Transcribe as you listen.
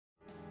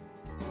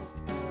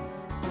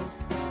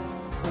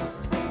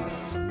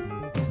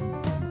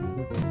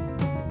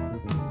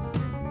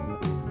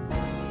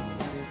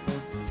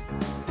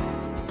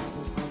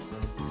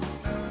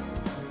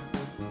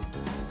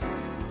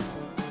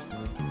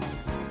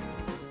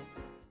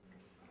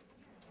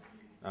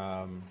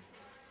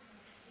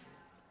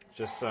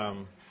Just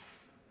some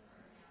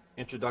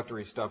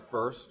introductory stuff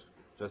first.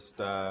 Just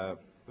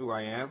who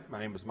I am. My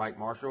name is Mike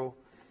Marshall,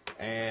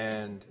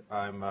 and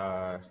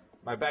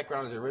my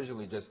background is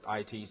originally just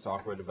IT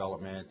software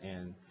development,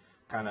 and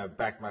kind of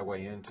backed my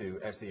way into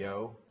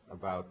SEO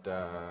about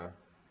I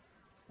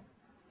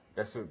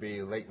guess it would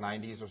be late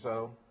 90s or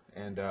so,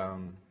 and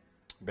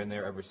been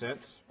there ever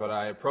since. But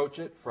I approach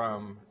it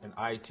from an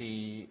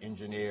IT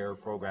engineer,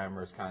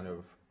 programmer's kind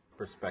of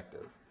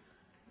perspective.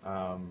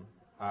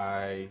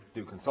 I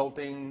do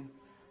consulting,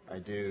 I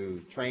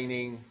do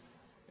training,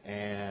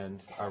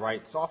 and I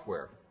write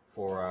software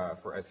for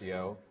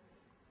SEO.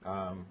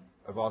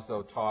 I've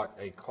also taught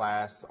a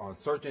class on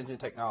search engine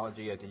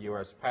technology at the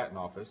U.S. Patent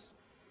Office.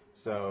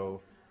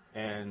 So,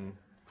 in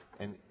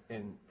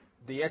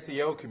the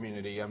SEO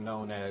community, I'm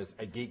known as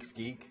a geek's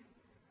geek,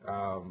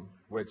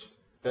 which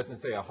doesn't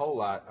say a whole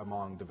lot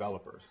among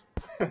developers.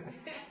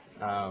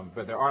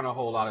 But there aren't a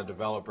whole lot of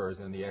developers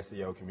in the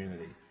SEO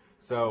community.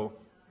 So,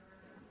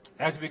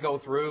 as we go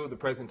through the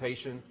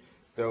presentation,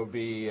 there'll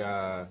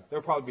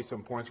probably be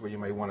some points where you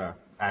may want to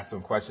ask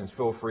some questions.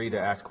 Feel free to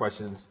ask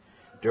questions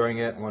during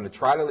it. I'm going to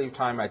try to leave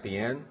time at the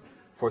end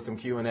for some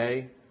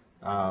Q&A,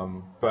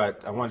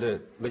 but I wanted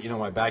to let you know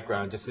my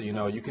background just so you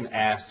know you can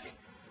ask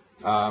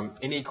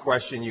any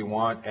question you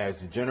want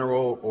as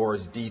general or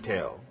as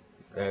detailed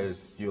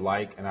as you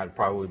like, and I'd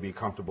probably be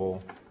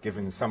comfortable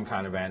giving some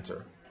kind of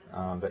answer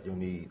that you'll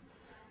need.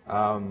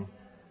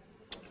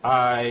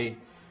 I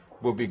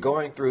will be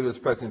going through this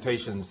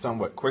presentation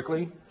somewhat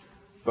quickly,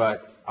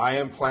 but I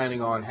am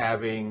planning on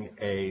having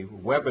a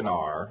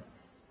webinar,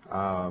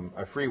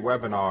 a free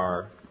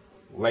webinar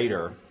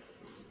later,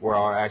 where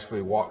I'll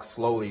actually walk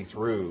slowly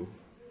through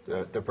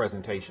the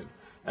presentation.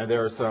 And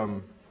there are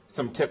some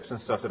tips and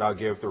stuff that I'll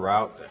give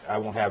throughout. I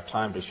won't have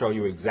time to show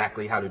you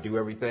exactly how to do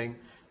everything,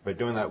 but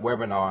during that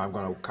webinar, I'm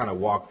going to kind of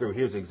walk through,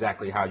 here's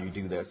exactly how you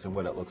do this and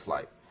what it looks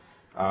like.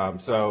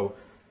 So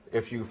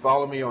if you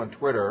follow me on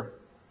Twitter,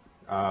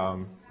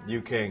 you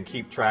can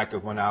keep track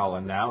of when I'll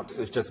announce.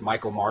 It's just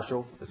Michael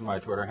Marshall is my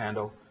Twitter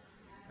handle.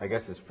 I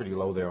guess it's pretty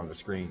low there on the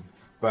screen.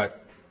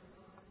 But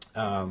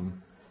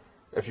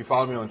if you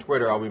follow me on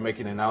Twitter, I'll be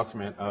making an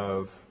announcement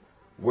of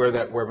where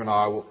that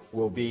webinar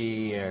will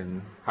be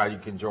and how you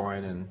can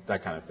join and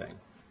that kind of thing,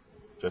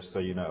 just so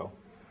you know.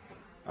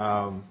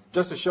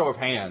 Just a show of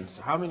hands,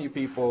 how many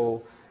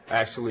people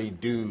actually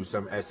do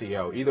some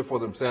SEO, either for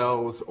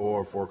themselves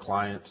or for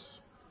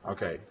clients?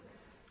 Okay,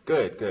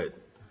 good, good.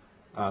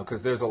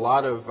 Because there's a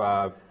lot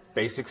of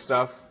basic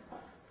stuff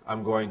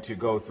I'm going to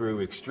go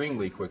through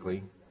extremely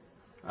quickly.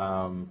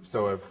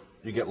 So if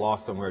you get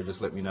lost somewhere,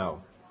 just let me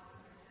know.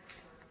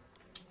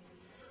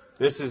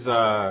 This is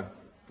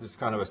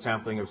kind of a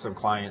sampling of some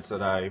clients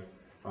that I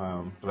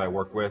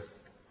work with.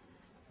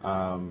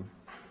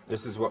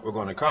 This is what we're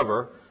going to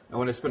cover. I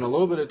want to spend a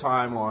little bit of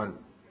time on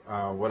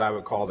what I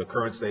would call the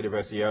current state of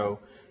SEO,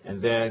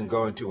 and then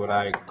go into what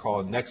I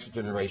call next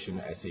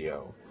generation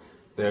SEO.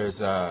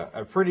 There's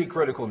a pretty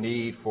critical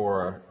need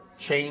for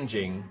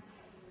changing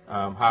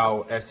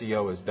how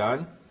SEO is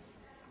done,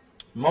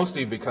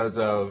 mostly because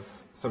of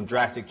some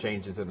drastic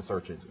changes in the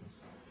search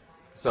engines.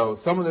 So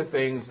some of the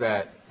things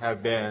that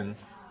have been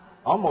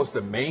almost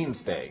a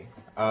mainstay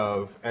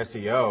of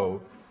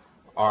SEO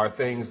are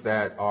things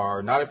that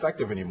are not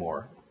effective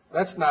anymore.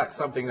 That's not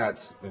something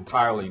that's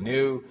entirely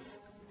new.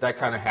 That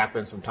kind of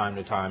happens from time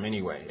to time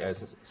anyway,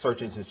 as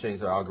search engines change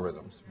their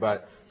algorithms.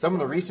 But some of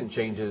the recent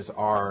changes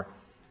are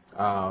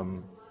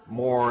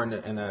more in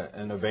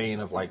a vein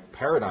of like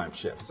paradigm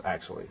shifts,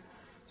 actually.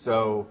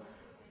 So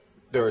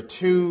there are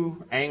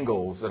two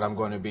angles that I'm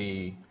going to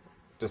be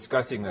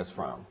discussing this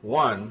from.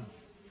 One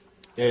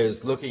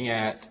is looking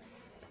at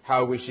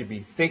how we should be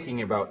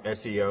thinking about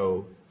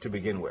SEO to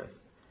begin with,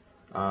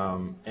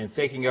 and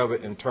thinking of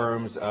it in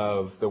terms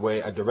of the way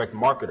a direct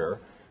marketer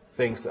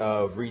thinks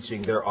of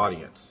reaching their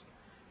audience.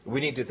 We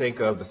need to think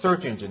of the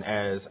search engine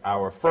as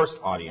our first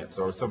audience,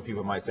 or some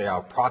people might say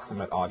our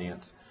proximate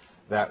audience,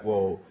 that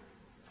will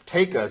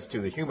take us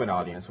to the human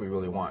audience we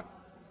really want.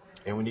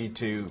 And we need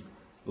to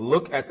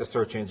look at the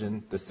search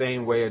engine the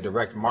same way a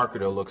direct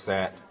marketer looks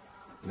at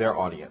their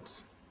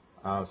audience.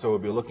 So we'll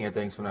be looking at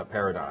things from that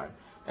paradigm.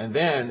 And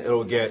then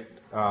it'll get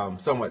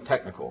somewhat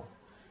technical,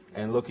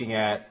 and looking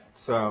at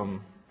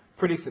some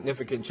pretty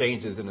significant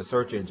changes in the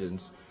search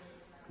engines,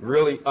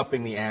 really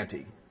upping the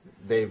ante.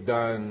 They've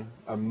done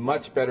a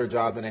much better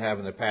job than they have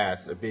in the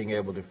past of being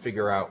able to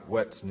figure out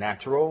what's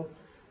natural,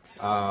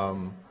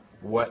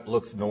 what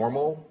looks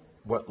normal,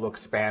 what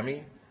looks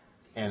spammy,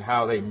 and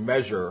how they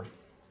measure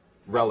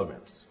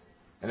relevance.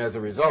 And as a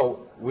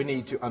result, we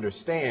need to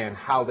understand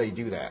how they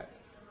do that.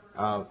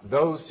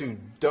 Those who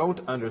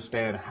don't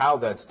understand how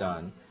that's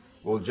done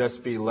will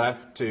just be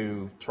left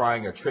to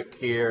trying a trick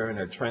here and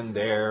a trend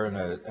there and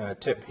a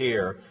tip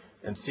here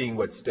and seeing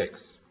what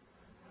sticks.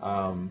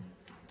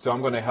 So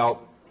I'm going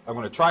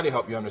to try to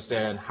help you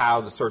understand how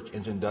the search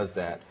engine does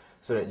that,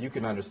 so that you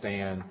can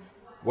understand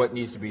what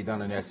needs to be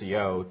done in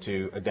SEO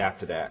to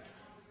adapt to that.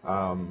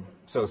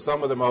 So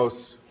some of the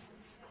most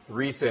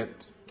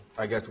recent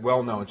I guess,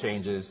 well-known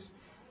changes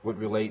would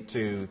relate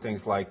to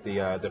things like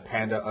the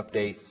Panda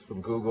updates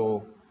from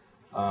Google.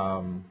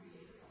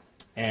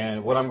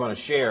 And what I'm going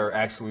to share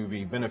actually would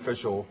be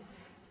beneficial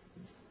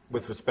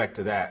with respect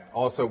to that.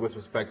 Also with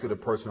respect to the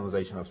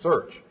personalization of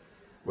search,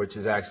 which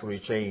has actually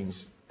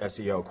changed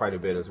SEO quite a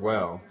bit as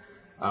well.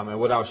 And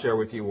what I'll share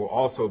with you will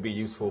also be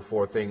useful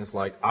for things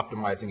like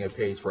optimizing a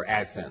page for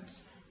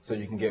AdSense, so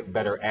you can get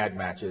better ad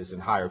matches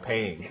and higher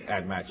paying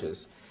ad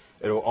matches.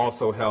 It will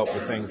also help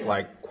with things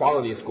like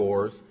quality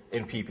scores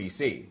in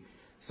PPC,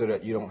 so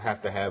that you don't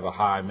have to have a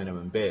high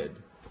minimum bid.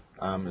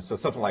 So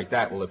something like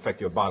that will affect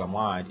your bottom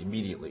line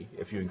immediately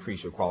if you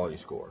increase your quality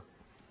score.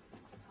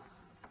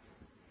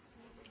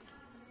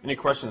 Any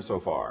questions so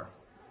far?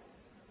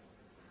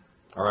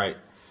 All right.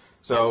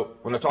 So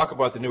when I talk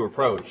about the new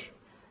approach,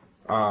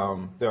 there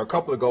are a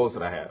couple of goals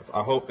that I have.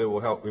 I hope it will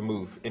help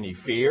remove any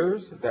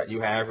fears that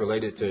you have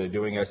related to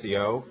doing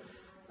SEO.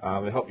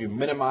 It'll help you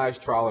minimize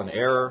trial and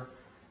error,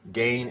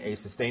 gain a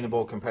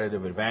sustainable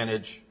competitive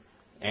advantage,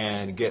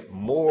 and get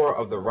more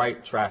of the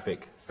right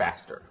traffic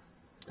faster.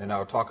 And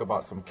I'll talk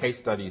about some case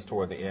studies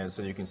toward the end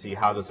so you can see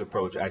how this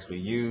approach actually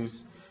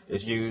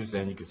is used,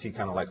 and you can see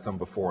kind of like some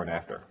before and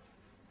after.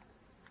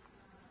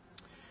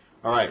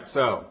 All right,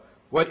 so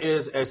what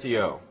is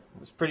SEO?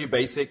 It's pretty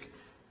basic.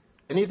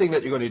 Anything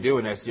that you're going to do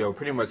in SEO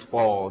pretty much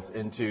falls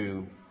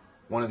into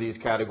one of these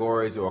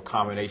categories or a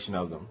combination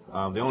of them.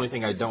 The only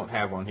thing I don't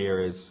have on here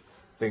is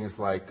things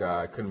like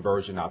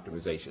conversion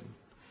optimization.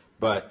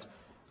 But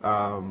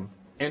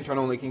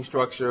internal linking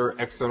structure,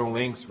 external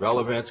links,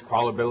 relevance,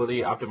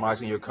 crawlability,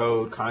 optimizing your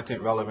code,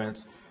 content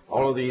relevance,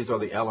 all of these are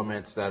the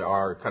elements that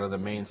are kind of the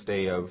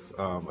mainstay of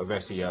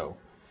SEO.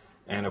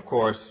 And of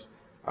course,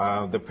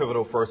 the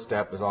pivotal first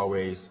step is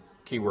always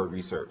keyword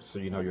research, so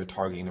you know you're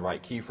targeting the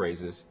right key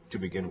phrases to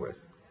begin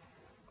with.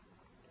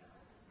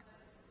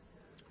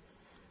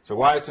 So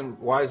why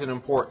is it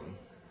important?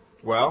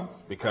 Well,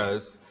 it's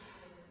because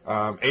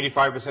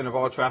 85% of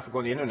all traffic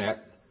on the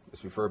internet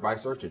is referred by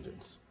search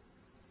engines.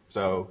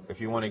 So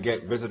if you want to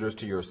get visitors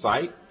to your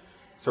site,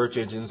 search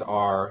engines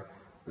are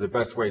the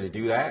best way to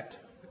do that.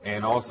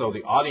 And also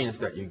the audience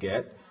that you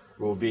get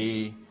will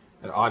be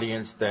an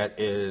audience that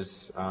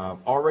is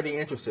already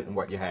interested in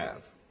what you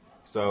have.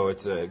 So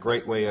it's a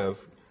great way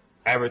of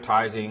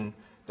advertising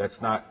that's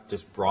not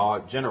just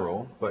broad,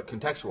 general, but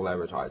contextual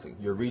advertising.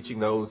 You're reaching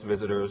those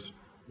visitors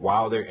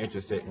while they're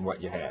interested in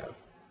what you have.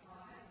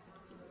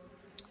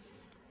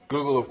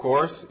 Google, of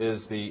course,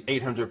 is the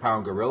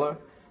 800-pound gorilla.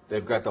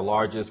 They've got the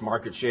largest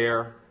market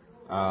share.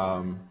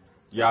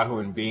 Yahoo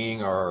and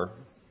Bing are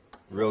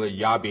really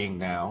Yah-Bing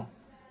now.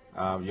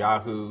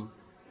 Yahoo,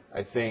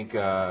 I think,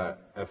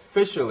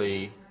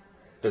 officially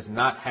does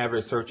not have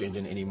a search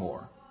engine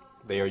anymore.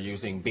 They are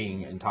using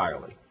Bing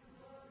entirely.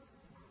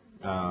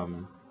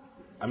 I'm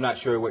not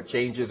sure what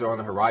changes are on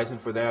the horizon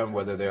for them,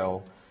 whether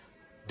they'll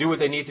do what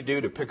they need to do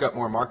to pick up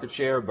more market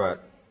share,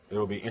 but it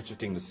will be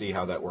interesting to see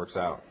how that works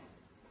out.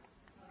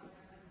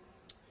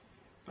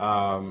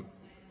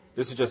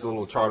 This is just a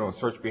little chart on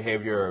search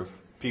behavior of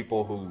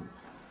people who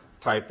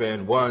type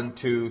in 1,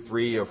 2,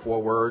 3, or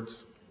 4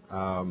 words.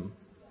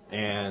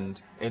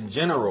 And in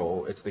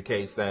general, it's the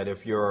case that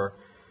if you're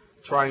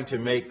trying to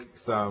make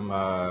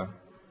some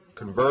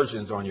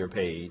conversions on your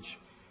page,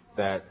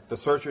 that the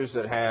searchers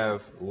that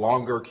have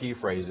longer key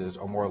phrases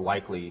are more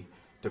likely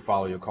to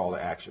follow your call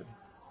to action.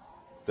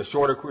 The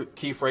shorter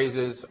key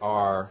phrases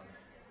are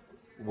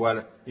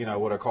what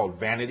are called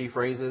vanity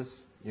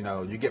phrases. You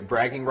know, you get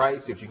bragging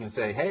rights if you can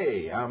say,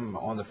 hey, I'm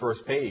on the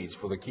first page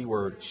for the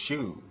keyword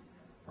shoe,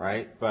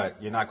 right?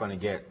 But you're not going to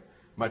get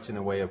much in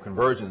the way of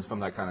conversions from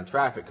that kind of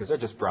traffic because they're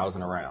just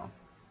browsing around.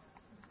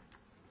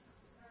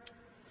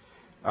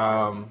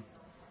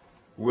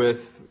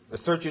 With the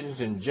search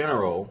engines in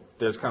general,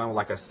 there's kind of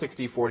like a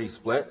 60-40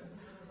 split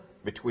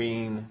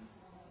between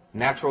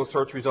natural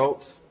search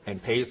results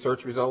and paid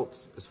search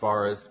results as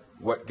far as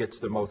what gets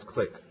the most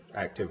click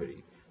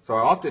activity. So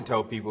I often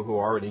tell people who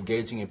are already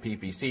engaging in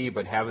PPC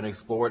but haven't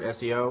explored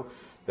SEO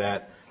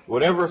that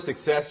whatever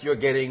success you're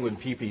getting with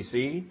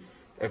PPC,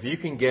 if you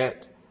can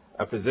get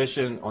a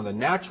position on the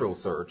natural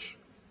search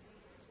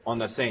on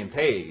the same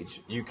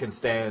page, you can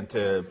stand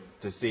to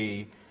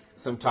see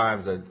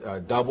sometimes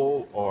a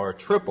double or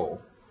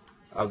triple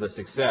of the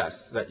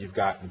success that you've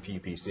got in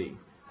PPC.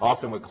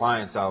 Often with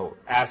clients, I'll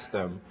ask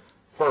them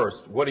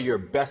first, what are your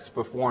best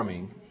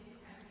performing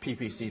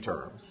PPC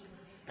terms?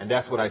 And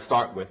that's what I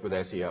start with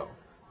SEO,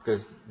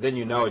 because then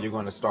you know you're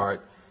going to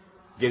start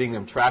getting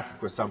them traffic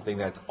for something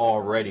that's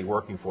already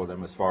working for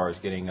them as far as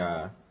getting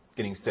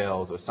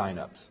sales or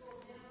signups.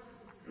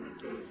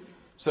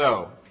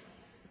 So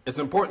it's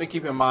important to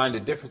keep in mind the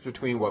difference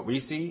between what we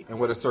see and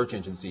what a search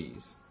engine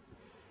sees.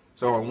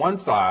 So on one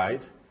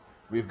side,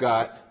 we've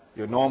got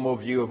your normal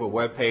view of a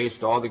web page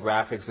with all the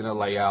graphics and the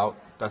layout.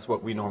 That's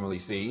what we normally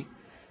see.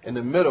 In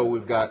the middle,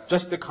 we've got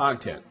just the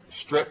content,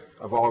 stripped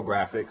of all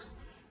graphics.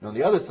 And on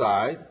the other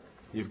side,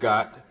 you've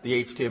got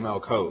the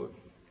HTML code.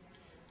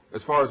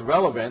 As far as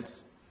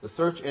relevance, the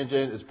search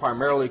engine is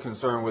primarily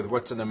concerned with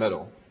what's in the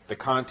middle, the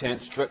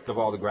content stripped of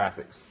all the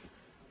graphics.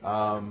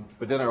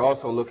 but then they're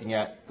also looking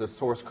at the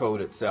source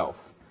code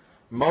itself.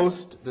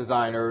 Most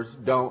designers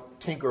don't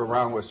tinker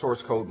around with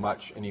source code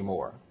much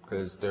anymore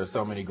because there's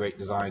so many great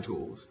design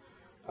tools.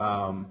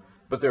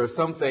 But there are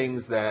some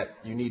things that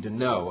you need to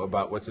know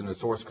about what's in the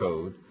source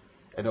code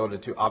in order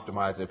to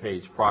optimize a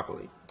page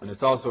properly. And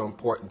it's also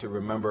important to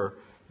remember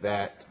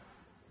that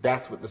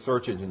that's what the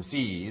search engine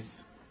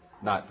sees,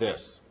 not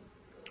this.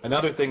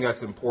 Another thing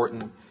that's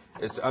important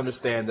is to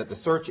understand that the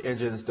search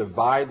engines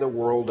divide the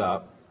world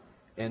up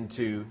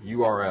into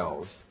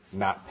URLs,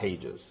 not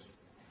pages.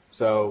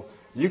 So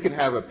you can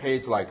have a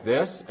page like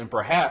this, and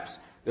perhaps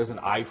there's an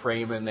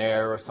iframe in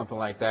there or something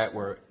like that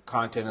where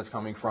content is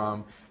coming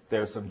from.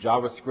 There's some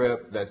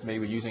JavaScript that's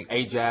maybe using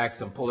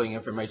Ajax and pulling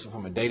information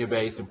from a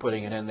database and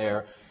putting it in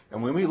there.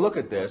 And when we look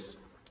at this,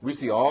 we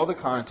see all the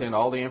content,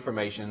 all the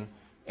information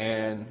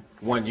in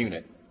one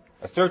unit.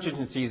 A search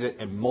engine sees it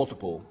in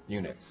multiple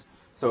units.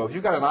 So if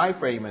you've got an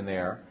iframe in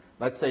there,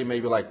 let's say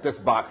maybe like this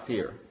box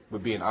here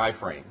would be an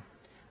iframe.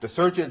 The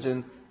search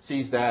engine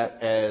sees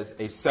that as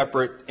a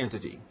separate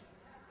entity.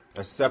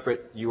 A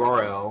separate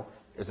URL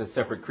is a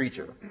separate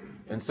creature.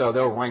 And so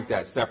they'll rank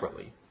that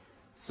separately.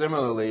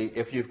 Similarly,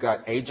 if you've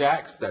got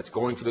Ajax that's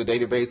going to the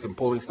database and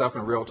pulling stuff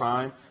in real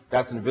time,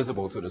 that's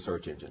invisible to the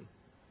search engine.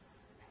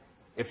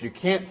 If you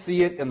can't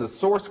see it in the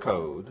source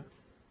code,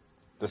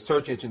 the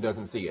search engine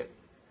doesn't see it.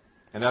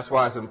 And that's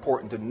why it's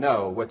important to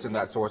know what's in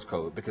that source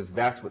code, because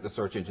that's what the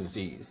search engine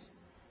sees.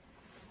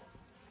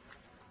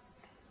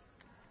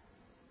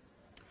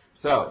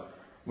 So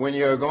when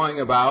you're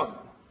going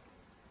about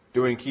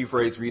doing key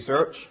phrase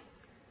research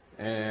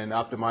and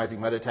optimizing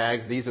meta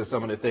tags, these are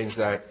some of the things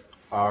that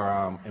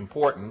are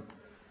important.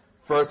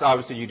 First,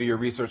 obviously, you do your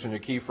research on your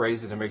key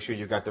phrases to make sure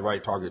you've got the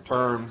right target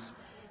terms.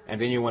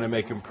 And then you want to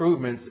make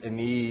improvements in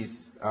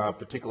these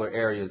particular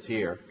areas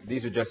here.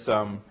 These are just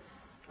some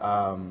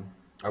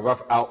a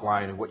rough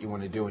outline of what you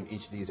want to do in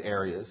each of these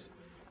areas.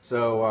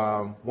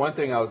 So one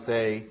thing I would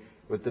say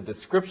with the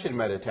description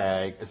meta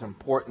tag, it's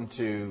important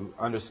to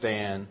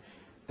understand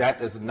that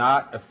does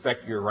not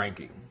affect your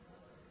ranking.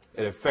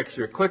 It affects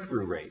your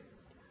click-through rate.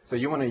 So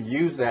you want to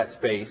use that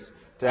space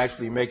to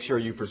actually make sure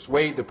you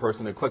persuade the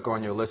person to click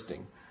on your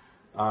listing.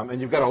 And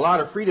you've got a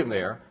lot of freedom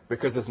there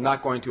because it's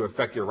not going to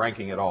affect your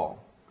ranking at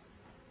all.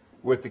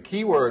 With the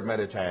keyword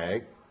meta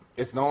tag,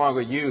 it's no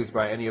longer used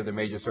by any of the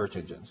major search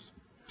engines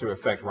to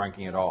affect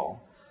ranking at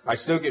all. I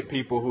still get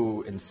people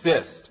who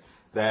insist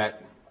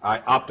that I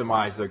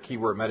optimize their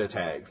keyword meta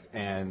tags,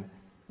 and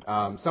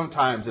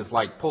sometimes it's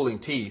like pulling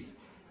teeth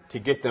to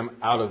get them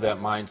out of that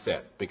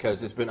mindset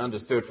because it's been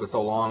understood for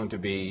so long to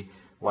be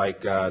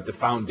like the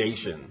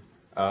foundation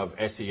of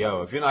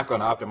SEO. If you're not going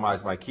to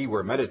optimize my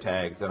keyword meta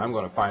tags, then I'm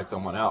going to find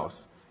someone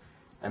else.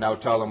 And I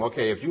would tell them,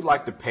 okay, if you'd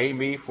like to pay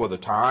me for the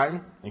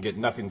time and get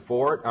nothing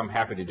for it, I'm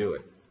happy to do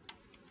it.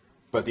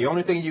 But the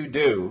only thing you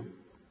do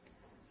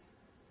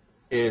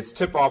is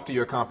tip off to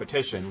your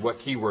competition what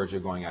keywords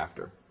you're going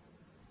after.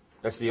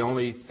 That's the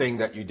only thing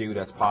that you do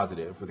that's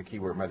positive with the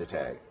keyword meta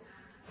tag.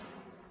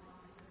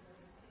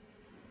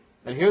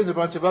 And here's a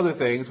bunch of other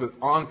things with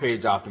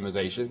on-page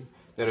optimization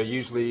that are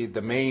usually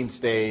the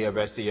mainstay of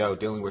SEO,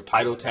 dealing with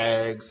title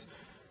tags,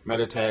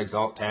 meta tags,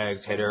 alt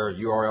tags, header,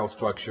 URL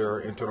structure,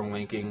 internal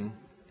linking,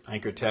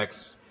 anchor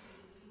text,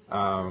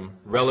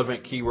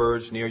 relevant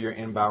keywords near your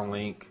inbound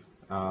link,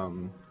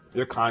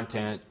 your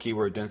content,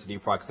 keyword density,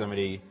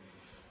 proximity,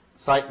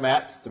 site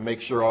maps to make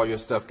sure all your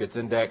stuff gets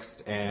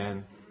indexed,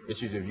 and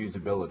issues of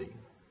usability.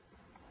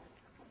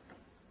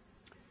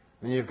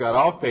 Then you've got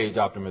off-page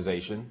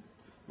optimization,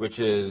 which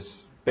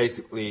is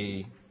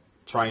basically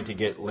trying to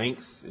get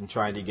links and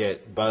trying to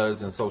get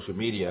buzz in social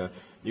media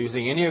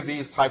using any of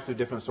these types of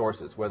different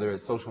sources, whether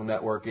it's social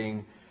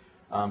networking,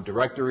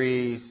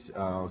 directories,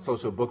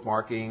 social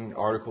bookmarking,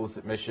 article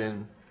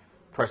submission,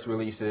 press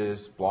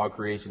releases, blog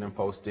creation and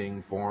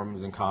posting,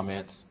 forums and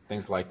comments,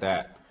 things like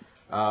that.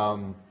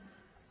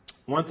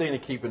 One thing to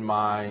keep in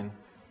mind,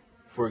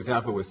 for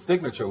example, with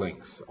signature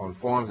links on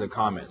forums and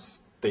comments,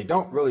 they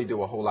don't really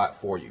do a whole lot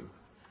for you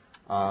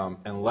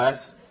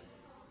unless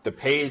the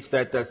page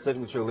that that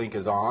signature link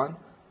is on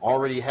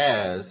already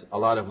has a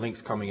lot of links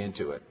coming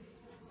into it.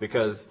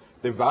 Because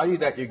the value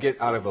that you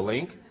get out of a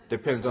link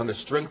depends on the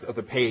strength of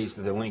the page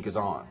that the link is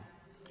on.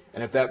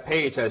 And if that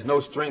page has no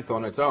strength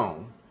on its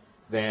own,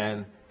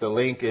 then the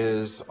link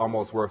is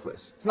almost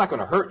worthless. It's not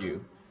going to hurt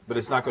you, but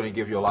it's not going to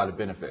give you a lot of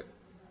benefit.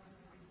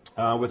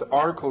 With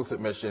article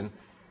submission,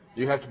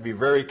 you have to be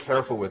very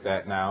careful with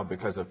that now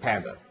because of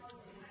Panda.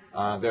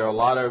 There are a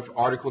lot of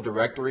article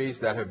directories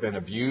that have been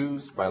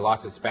abused by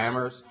lots of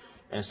spammers,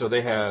 and so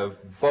they have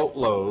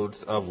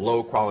boatloads of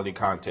low-quality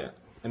content.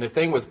 And the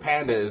thing with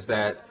Panda is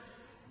that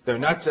they're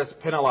not just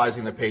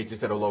penalizing the pages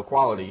that are low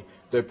quality,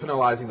 they're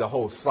penalizing the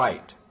whole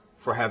site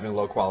for having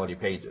low-quality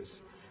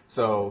pages.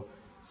 So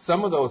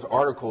some of those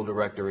article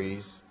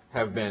directories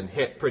have been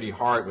hit pretty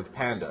hard with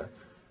Panda,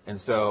 and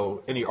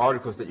so any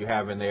articles that you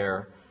have in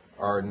there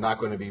are not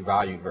going to be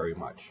valued very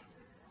much.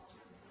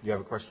 You have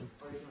a question?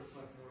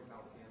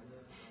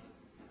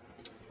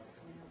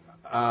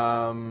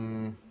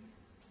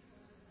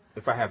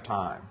 If I have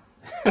time.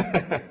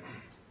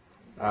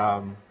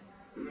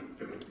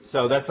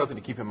 So that's something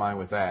to keep in mind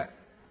with that.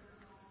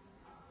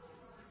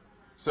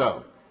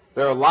 So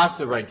there are lots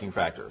of ranking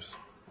factors.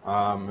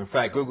 In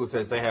fact, Google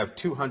says they have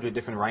 200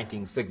 different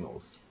ranking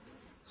signals.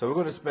 So we're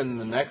going to spend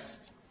the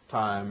next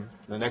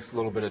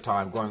little bit of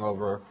time going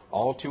over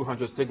all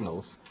 200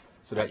 signals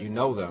so that you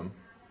know them.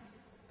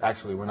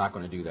 Actually, we're not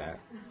going to do that.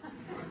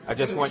 I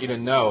just want you to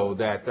know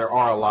that there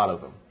are a lot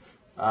of them.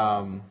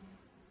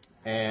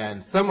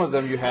 And some of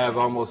them you have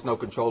almost no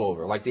control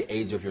over, like the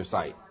age of your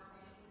site,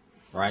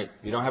 right?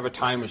 You don't have a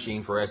time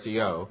machine for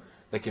SEO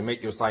that can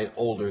make your site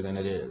older than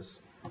it is.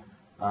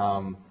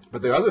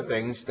 But there are other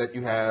things that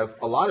you have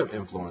a lot of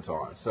influence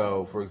on.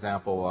 So, for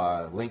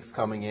example, links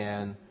coming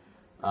in,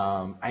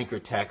 anchor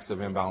text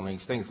of inbound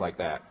links, things like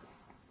that.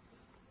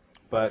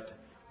 But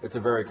it's a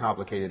very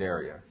complicated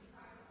area.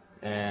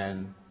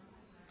 And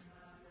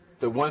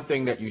the one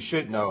thing that you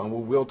should know, and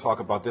we'll talk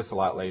about this a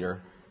lot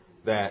later,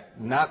 that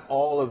not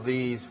all of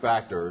these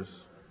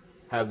factors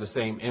have the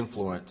same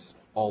influence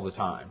all the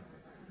time.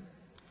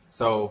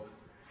 So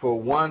for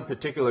one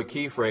particular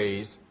key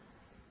phrase,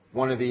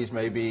 one of these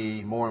may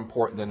be more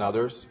important than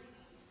others.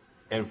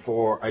 And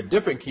for a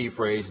different key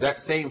phrase, that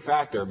same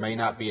factor may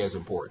not be as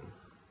important.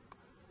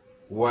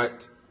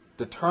 What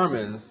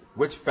determines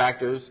which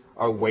factors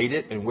are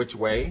weighted in which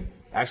way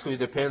actually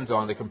depends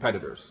on the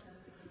competitors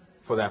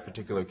for that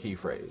particular key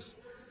phrase.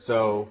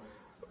 So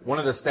one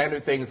of the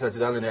standard things that's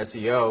done in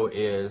SEO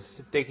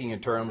is thinking in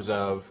terms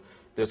of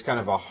there's kind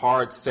of a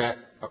hard set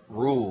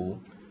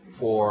rule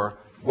for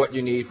what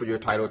you need for your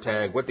title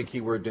tag, what the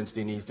keyword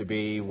density needs to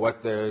be,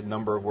 what the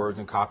number of words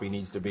and copy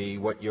needs to be,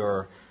 what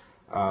your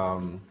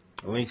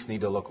links need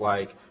to look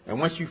like. And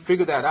once you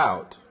figure that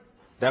out,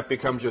 that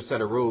becomes your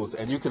set of rules,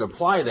 and you can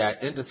apply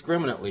that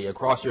indiscriminately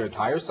across your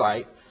entire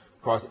site,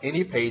 across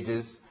any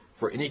pages,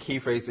 for any key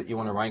phrase that you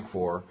want to rank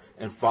for,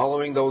 and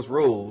following those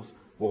rules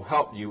will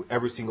help you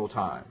every single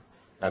time.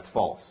 That's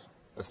false.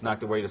 That's not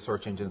the way the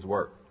search engines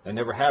work. They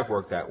never have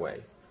worked that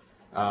way.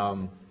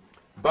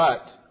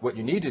 But what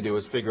you need to do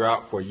is figure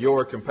out for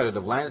your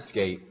competitive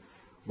landscape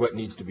what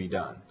needs to be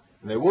done.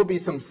 And there will be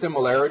some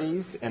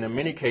similarities and in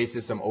many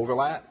cases some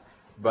overlap,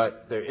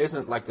 but there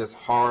isn't like this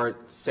hard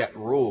set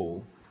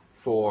rule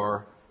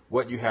for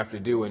what you have to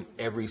do in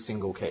every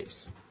single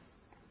case.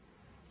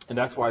 And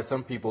that's why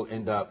some people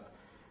end up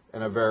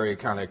in a very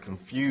kind of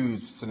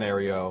confused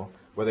scenario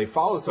where they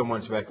follow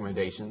someone's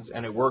recommendations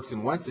and it works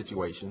in one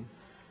situation,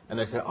 and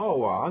they say, oh,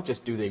 well, I'll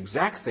just do the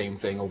exact same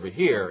thing over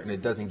here, and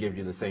it doesn't give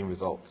you the same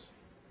results.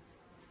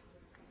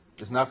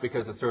 It's not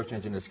because the search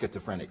engine is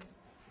schizophrenic.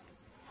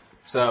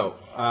 So,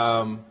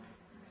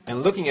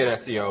 in looking at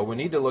SEO, we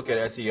need to look at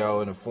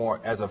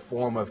SEO as a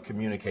form of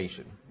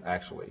communication,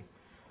 actually.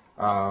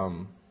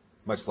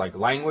 Much like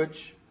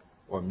language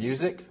or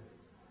music.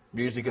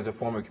 Music is a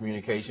form of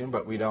communication,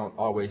 but we don't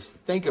always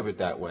think of it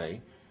that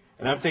way.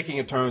 And I'm thinking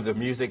in terms of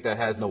music that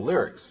has no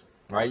lyrics,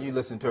 right? You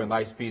listen to a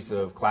nice piece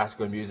of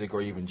classical music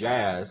or even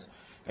jazz,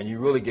 and you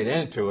really get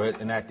into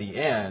it, and at the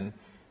end,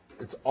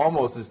 it's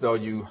almost as though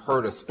you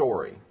heard a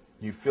story.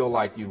 You feel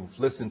like you've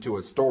listened to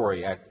a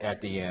story at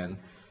the end,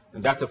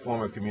 and that's a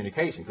form of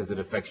communication because it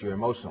affects you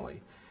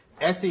emotionally.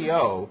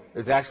 SEO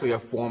is actually a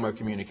form of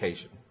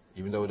communication,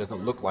 even though it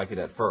doesn't look like it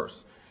at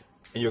first.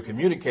 And you're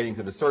communicating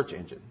to the search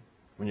engine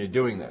when you're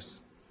doing this.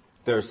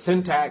 There's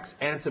syntax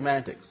and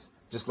semantics,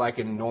 just like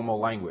in normal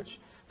language.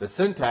 The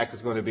syntax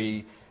is going to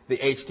be the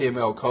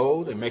HTML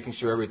code and making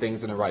sure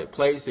everything's in the right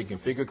place and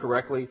configured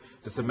correctly.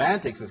 The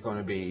semantics is going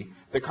to be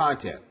the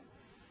content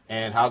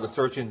and how the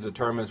search engine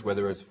determines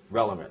whether it's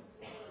relevant.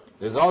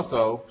 There's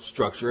also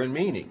structure and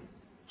meaning,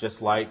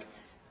 just like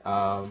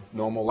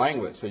normal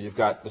language. So you've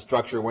got the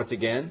structure, once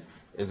again,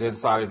 is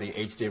inside of the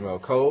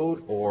HTML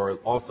code, or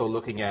also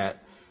looking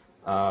at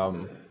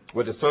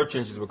what the search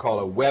engines would call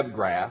a web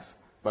graph,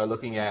 by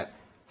looking at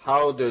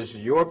how does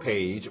your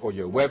page or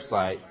your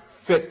website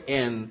fit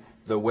in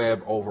the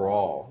web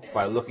overall,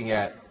 by looking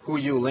at who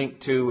you link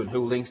to and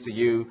who links to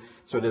you.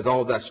 So there's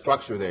all that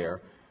structure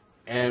there.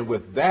 And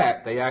with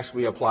that, they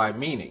actually apply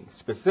meaning.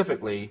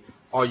 Specifically,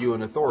 are you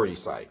an authority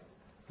site?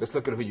 Let's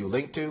look at who you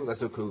link to.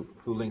 Let's look who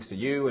links to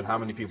you and how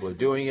many people are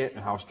doing it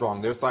and how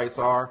strong their sites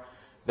are.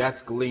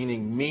 That's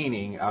gleaning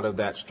meaning out of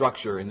that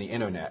structure in the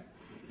internet.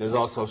 There's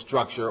also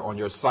structure on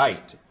your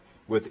site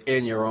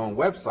within your own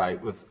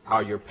website with how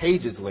your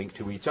pages link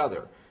to each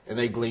other. And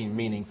they glean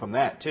meaning from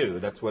that too.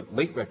 That's what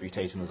link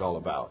reputation is all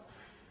about.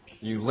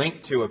 You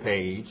link to a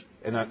page,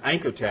 and an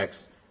anchor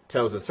text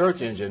tells the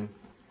search engine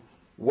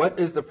what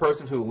is the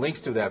person who links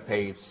to that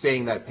page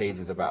saying that page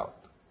is about.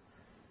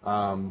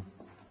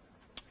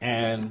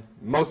 And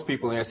most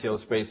people in the SEO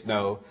space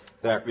know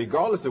that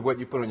regardless of what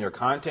you put on your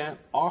content,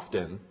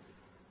 often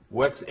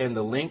what's in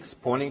the links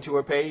pointing to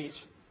a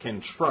page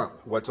can trump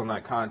what's on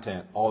that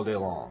content all day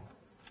long.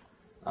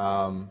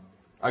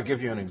 I'll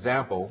give you an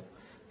example.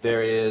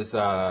 There's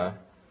a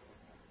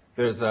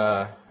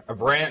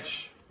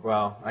branch,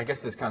 well, I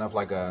guess it's kind of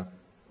like a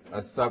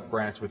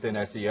sub-branch within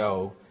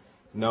SEO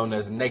known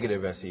as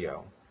negative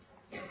SEO.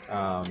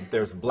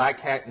 There's black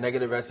hat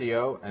negative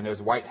SEO and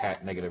there's white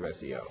hat negative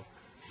SEO.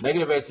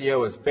 Negative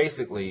SEO is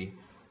basically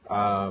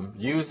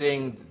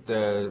using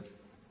the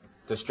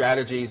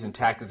strategies and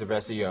tactics of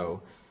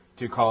SEO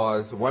to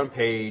cause one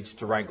page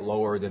to rank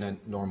lower than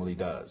it normally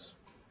does.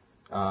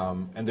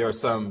 And there are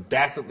some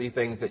dastardly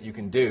things that you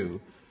can do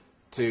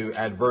to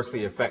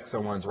adversely affect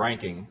someone's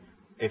ranking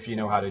if you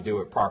know how to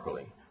do it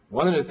properly.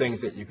 One of the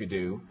things that you could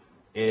do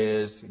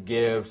is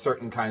give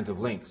certain kinds of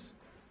links.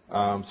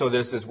 So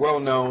there's this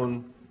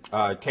well-known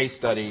case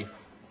study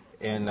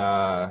in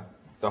under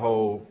the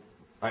whole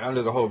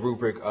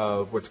rubric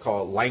of what's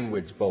called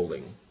language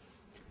bowling.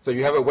 So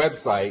you have a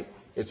website,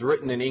 it's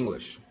written in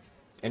English,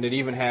 and it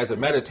even has a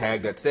meta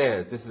tag that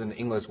says this is an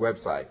English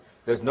website.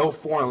 There's no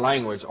foreign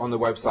language on the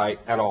website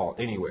at all,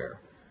 anywhere.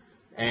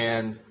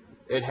 And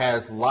it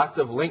has lots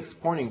of links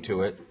pointing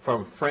to it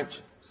from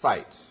French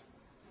sites,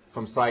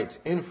 from sites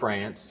in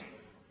France,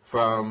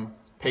 from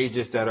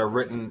pages that are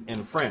written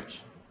in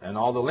French, and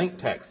all the link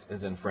text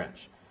is in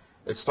French.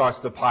 It starts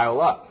to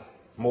pile up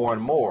more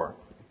and more.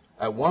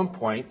 At one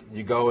point,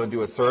 you go and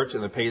do a search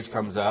and the page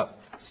comes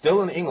up,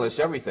 still in English,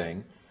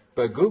 everything,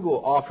 but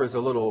Google offers a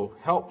little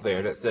help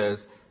there that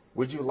says,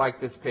 would you like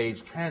this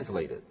page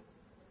translated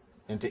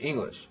into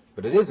English?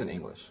 But it is in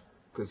English,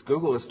 because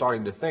Google is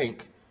starting to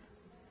think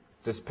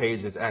this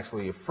page is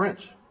actually a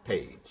French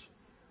page.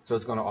 So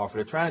it's going to offer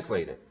to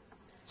translate it.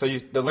 So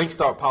the links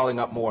start piling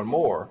up more and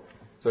more.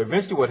 So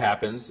eventually what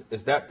happens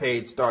is that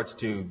page starts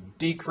to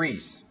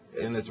decrease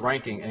in its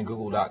ranking in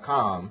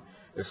Google.com.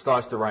 It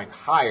starts to rank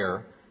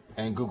higher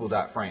in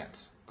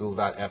Google.France,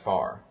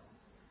 Google.fr.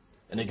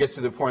 And it gets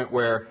to the point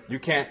where you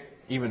can't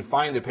even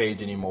find the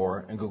page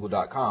anymore in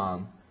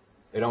Google.com.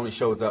 It only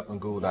shows up in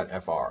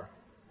Google.fr.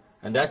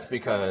 And that's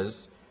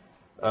because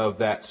of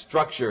that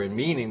structure and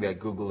meaning that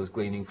Google is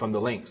gleaning from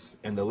the links.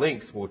 And the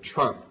links will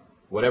trump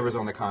whatever's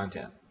on the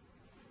content.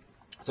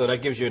 So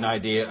that gives you an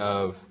idea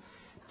of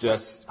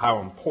just how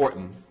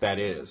important that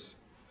is.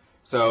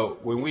 So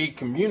when we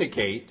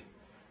communicate,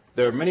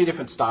 there are many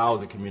different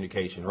styles of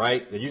communication,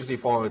 right? They usually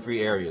fall into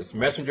three areas: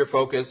 messenger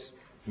focus,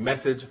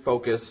 message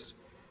focus,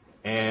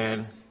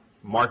 and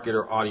market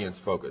or audience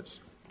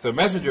focus. So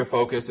messenger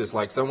focus is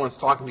like someone's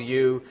talking to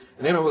you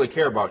and they don't really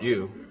care about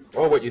you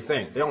or what you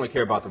think. They only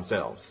care about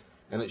themselves,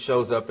 and it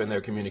shows up in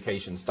their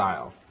communication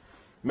style.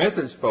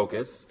 Message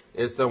focus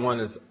is someone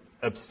is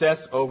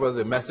obsessed over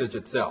the message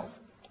itself.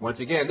 Once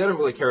again, they don't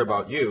really care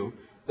about you.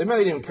 They might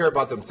not even care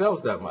about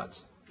themselves that much.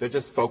 They're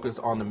just focused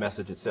on the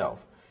message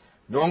itself.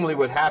 Normally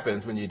what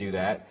happens when you do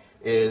that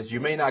is you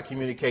may not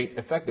communicate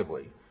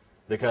effectively,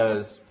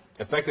 because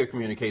effective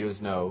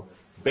communicators know,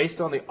 based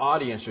on the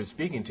audience you're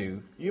speaking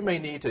to, you may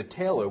need to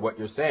tailor what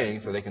you're saying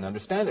so they can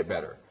understand it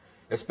better,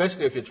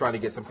 especially if you're trying to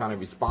get some kind of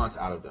response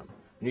out of them.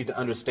 You need to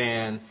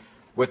understand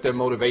what their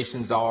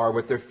motivations are,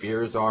 what their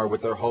fears are,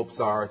 what their hopes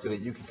are, so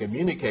that you can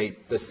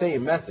communicate the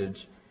same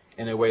message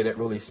in a way that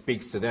really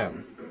speaks to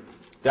them.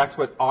 That's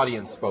what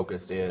audience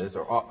focused is,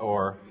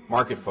 or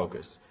market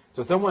focus.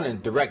 So someone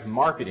in direct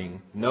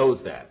marketing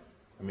knows that.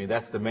 I mean,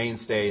 that's the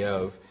mainstay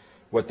of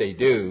what they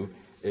do,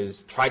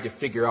 is try to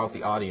figure out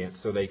the audience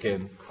so they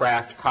can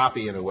craft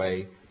copy in a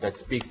way that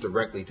speaks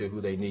directly to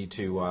who they need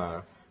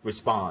to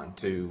respond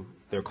to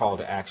their call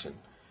to action.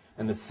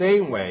 In the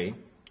same way,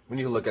 we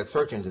need to look at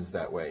search engines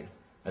that way,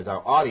 as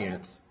our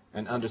audience,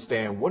 and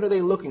understand what are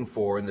they looking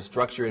for in the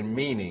structure and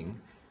meaning,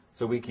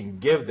 so we can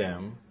give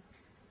them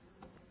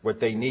what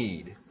they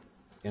need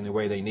in the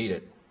way they need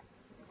it.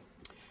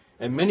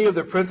 And many of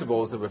the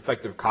principles of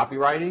effective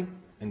copywriting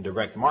and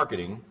direct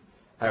marketing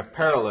have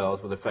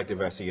parallels with effective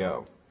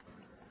SEO.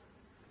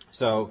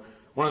 So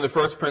one of the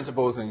first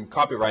principles in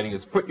copywriting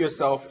is put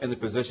yourself in the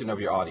position of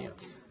your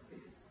audience,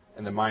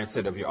 in the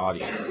mindset of your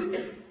audience.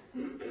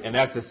 And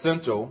that's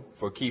essential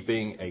for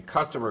keeping a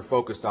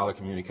customer-focused style of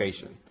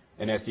communication.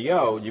 In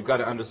SEO, you've got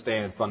to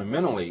understand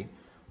fundamentally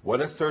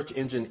what a search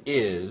engine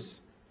is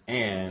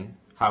and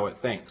how it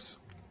thinks.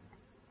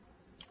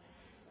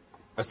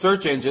 A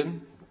search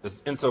engine,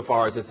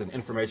 insofar as it's an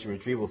information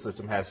retrieval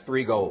system, has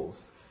three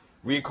goals: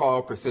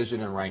 recall,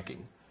 precision, and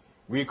ranking.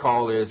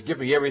 Recall is give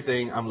me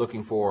everything I'm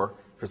looking for.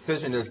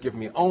 Precision is give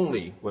me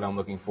only what I'm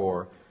looking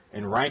for.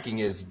 And ranking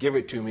is give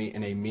it to me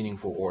in a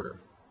meaningful order.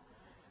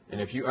 And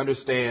if you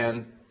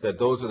understand that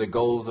those are the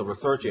goals of a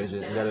search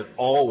engine and that it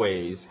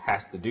always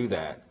has to do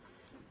that,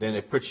 then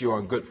it puts you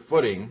on good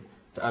footing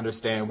to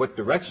understand what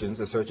directions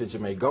a search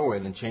engine may go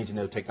in changing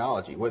their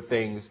technology, what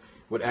things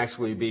would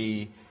actually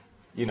be,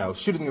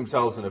 shooting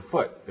themselves in the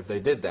foot if they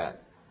did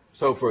that.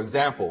 So, for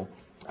example,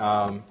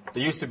 there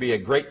used to be a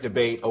great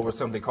debate over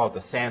something called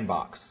the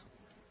sandbox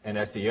in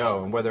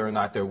SEO and whether or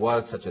not there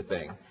was such a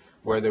thing,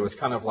 where there was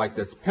kind of like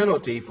this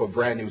penalty for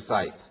brand new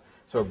sites.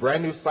 So a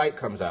brand new site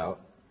comes out,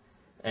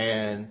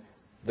 and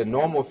the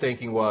normal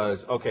thinking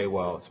was, okay,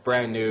 well, it's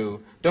brand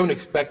new. Don't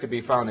expect to be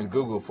found in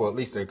Google for at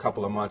least a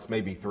couple of months,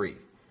 maybe 3,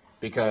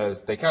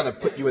 because they kind of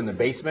put you in the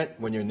basement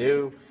when you're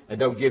new and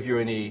don't give you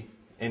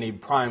any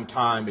prime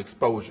time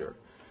exposure.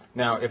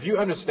 Now, if you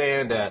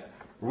understand that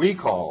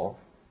recall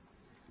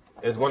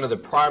is one of the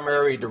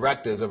primary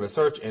directives of a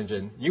search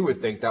engine, you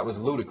would think that was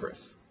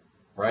ludicrous,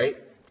 right?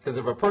 Because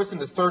if a person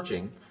is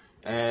searching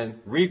and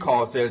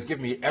recall says, give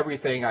me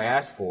everything I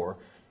asked for,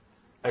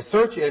 a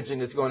search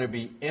engine is going to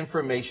be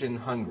information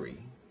hungry,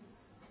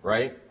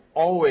 right?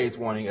 Always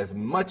wanting as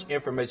much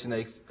information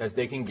as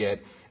they can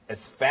get,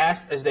 as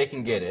fast as they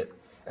can get it,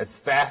 as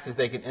fast as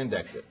they can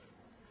index it.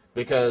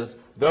 Because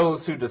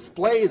those who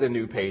display the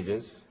new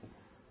pages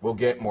will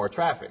get more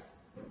traffic.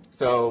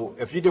 So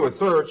if you do a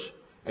search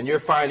and you're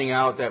finding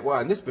out that, well,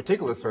 in this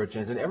particular search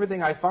engine,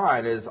 everything I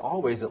find is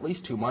always at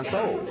least 2 months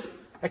old.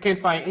 I can't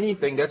find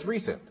anything that's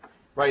recent,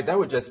 right? That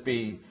would just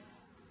be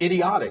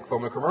idiotic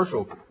from a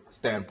commercial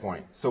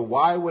standpoint. So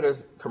why would a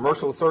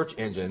commercial search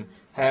engine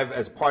have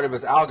as part of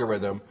its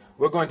algorithm,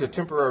 we're going to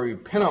temporarily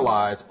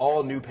penalize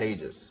all new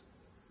pages,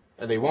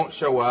 and they won't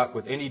show up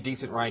with any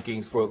decent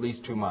rankings for at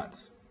least 2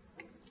 months?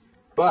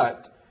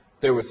 But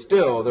there was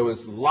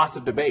lots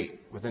of debate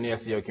within the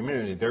SEO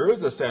community. There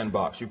is a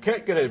sandbox. You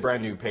can't get a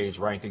brand new page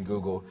ranked in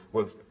Google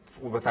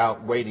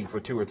without waiting for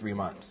 2 or 3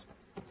 months.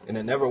 And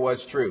it never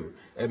was true.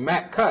 And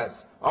Matt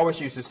Cutts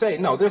always used to say,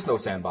 no, there's no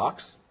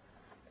sandbox.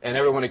 And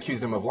everyone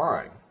accused him of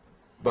lying.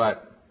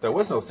 But there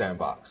was no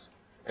sandbox.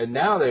 And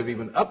now they've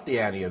even upped the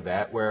ante of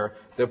that, where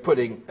they're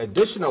putting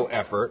additional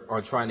effort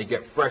on trying to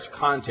get fresh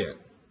content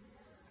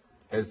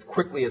as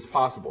quickly as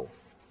possible.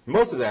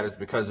 Most of that is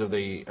because of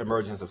the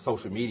emergence of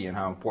social media and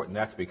how important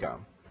that's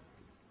become.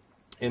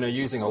 And they're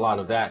using a lot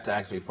of that to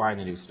actually find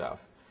the new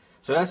stuff.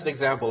 So that's an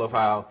example of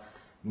how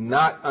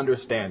not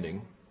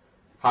understanding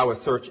how a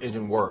search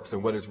engine works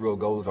and what its real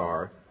goals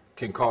are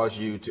can cause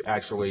you to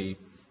actually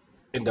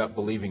end up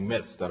believing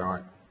myths that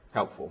aren't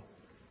helpful.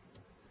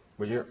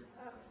 Would you?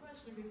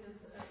 Question,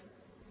 because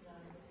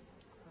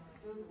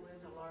Google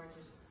is the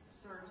largest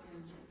search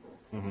engine.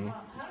 Mm-hmm.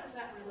 How does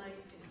that relate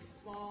to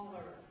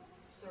smaller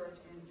search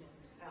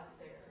engines out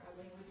there? I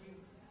mean, would you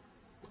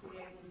be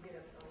able to get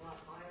a lot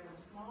higher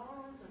in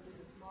smaller ones, or do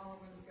the smaller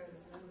ones go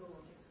to Google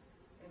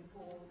and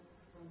pull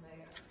from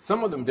there?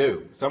 Some of them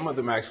do. Some of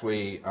them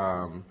actually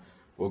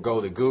will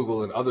go to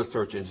Google and other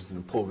search engines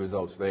and pull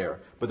results there.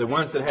 But the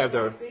ones that have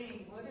their...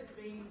 Bing, what is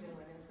Bing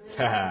doing?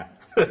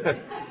 Is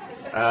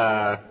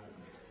it...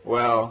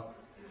 Well,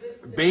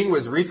 Bing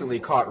was recently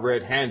caught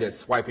red-handed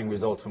swiping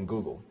results from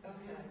Google.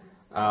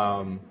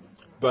 Okay.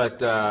 But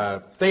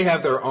they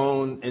have their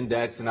own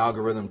index and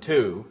algorithm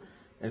too.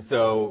 And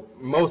so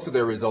most of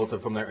their results are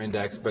from their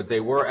index, but they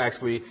were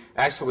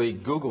actually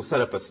Google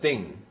set up a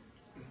sting.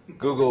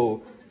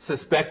 Google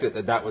suspected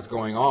that that was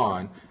going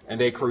on, and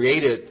they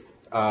created,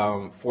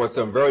 for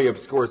some very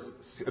obscure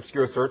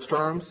search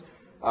terms,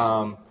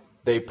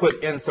 they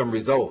put in some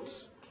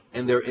results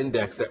in their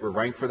index that were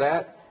ranked for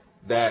that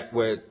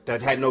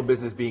had no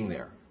business being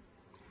there.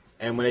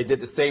 And when they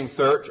did the same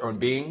search on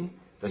Bing,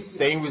 the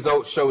same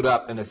results showed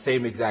up in the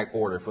same exact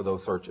order for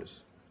those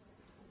searches.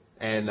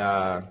 And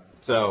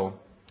so,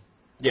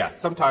 yeah,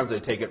 sometimes they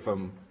take it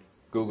from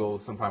Google,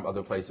 sometimes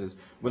other places.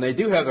 When they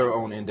do have their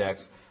own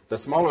index, the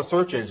smaller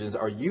search engines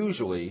are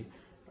usually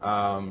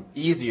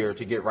easier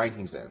to get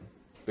rankings in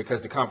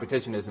because the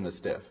competition isn't as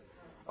stiff.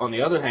 On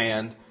the other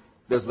hand,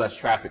 there's less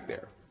traffic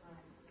there.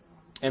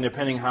 And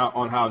depending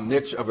on how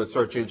niche of a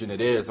search engine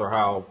it is, or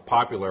how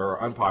popular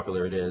or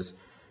unpopular it is,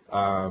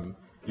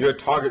 your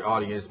target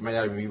audience may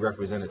not even be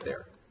represented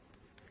there.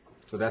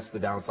 So that's the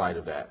downside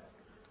of that.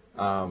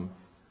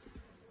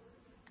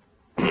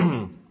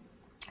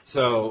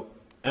 So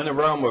in the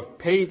realm of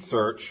paid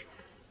search,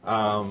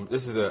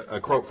 this is a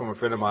quote from a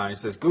friend of mine. It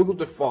says,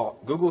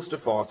 Google's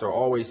defaults are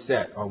always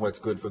set on what's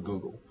good for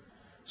Google.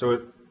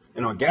 So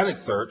in organic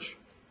search,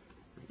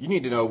 you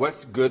need to know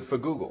what's good for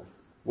Google.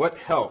 What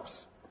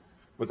helps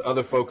with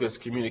other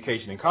focused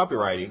communication and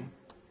copywriting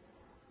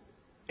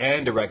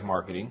and direct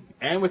marketing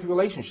and with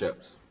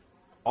relationships.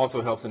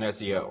 Also helps in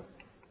SEO,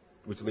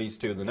 which leads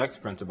to the next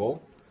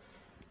principle.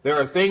 There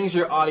are things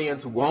your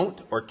audience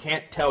won't or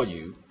can't tell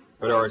you,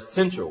 but are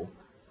essential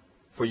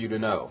for you to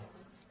know.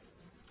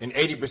 And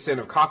 80%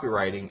 of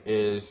copywriting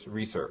is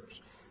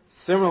research.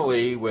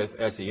 Similarly with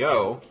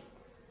SEO,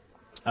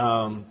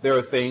 there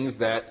are things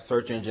that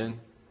search engine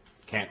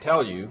can't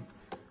tell you,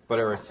 but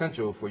are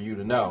essential for you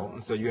to know,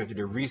 and so you have to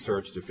do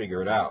research to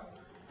figure it out.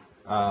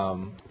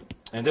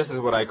 And this is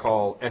what I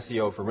call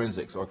SEO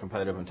forensics, or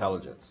competitive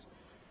intelligence.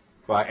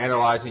 By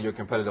analyzing your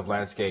competitive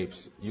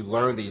landscapes, you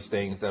learn these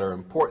things that are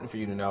important for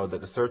you to know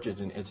that the search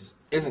engine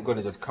isn't going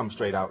to just come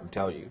straight out and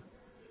tell you.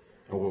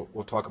 And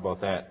we'll talk about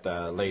that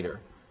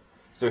later.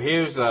 So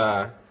here's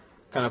kind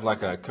of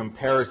like a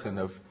comparison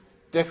of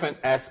different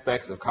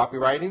aspects of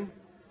copywriting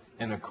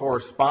and a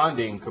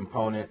corresponding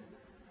component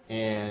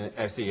in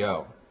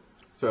SEO.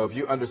 So if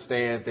you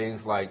understand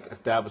things like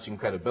establishing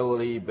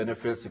credibility,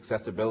 benefits,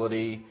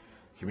 accessibility,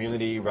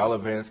 community,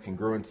 relevance,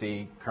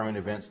 congruency, current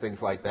events,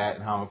 things like that,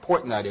 and how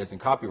important that is in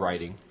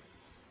copywriting,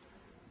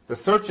 the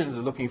search engine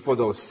is looking for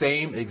those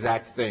same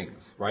exact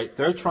things, right?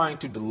 They're trying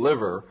to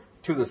deliver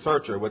to the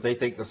searcher what they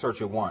think the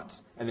searcher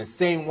wants, in the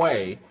same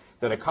way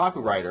that a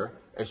copywriter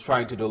is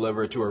trying to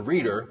deliver to a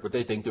reader what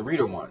they think the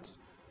reader wants.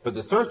 But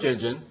the search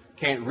engine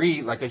can't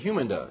read like a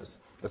human does.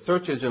 The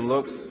search engine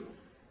looks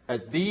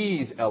at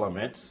these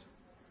elements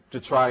to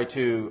try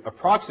to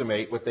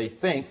approximate what they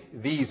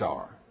think these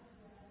are,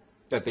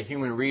 that the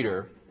human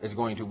reader is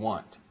going to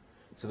want.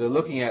 So they're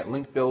looking at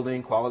link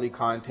building, quality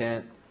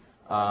content,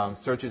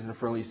 search engine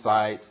friendly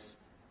sites,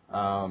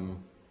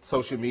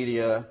 social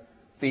media,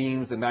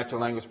 themes and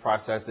natural language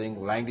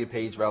processing, landing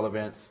page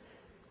relevance,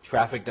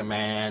 traffic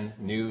demand,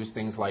 news,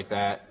 things like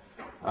that,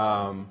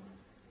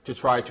 to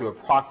try to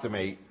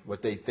approximate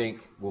what they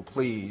think will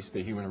please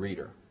the human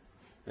reader.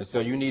 And so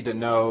you need to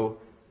know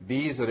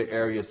these are the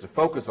areas to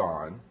focus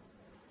on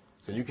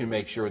so you can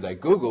make sure that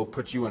Google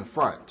puts you in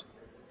front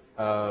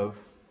of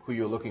who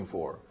you're looking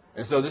for.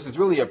 And so this is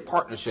really a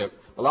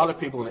partnership. A lot of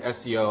people in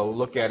SEO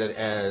look at it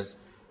as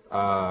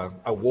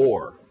a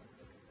war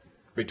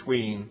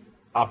between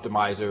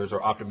optimizers or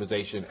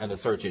optimization and the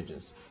search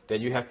engines, that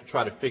you have to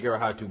try to figure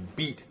out how to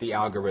beat the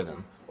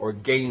algorithm or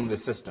game the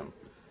system.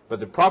 But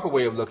the proper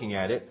way of looking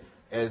at it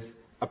is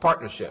a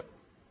partnership.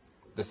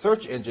 The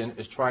search engine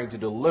is trying to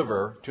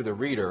deliver to the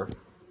reader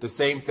the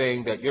same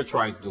thing that you're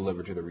trying to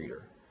deliver to the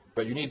reader.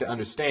 But you need to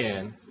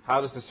understand,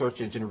 how does the search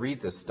engine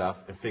read this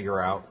stuff and figure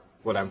out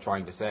what I'm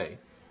trying to say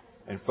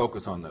and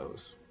focus on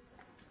those.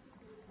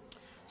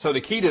 So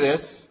the key to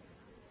this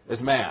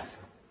is math.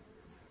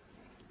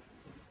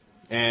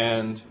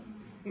 And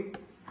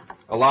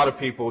a lot of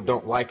people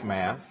don't like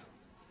math,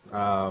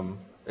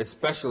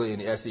 especially in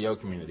the SEO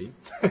community.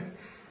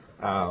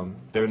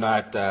 They're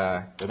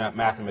not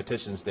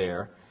mathematicians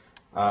there.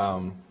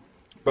 But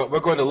we're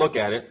going to look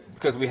at it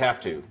because we have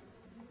to.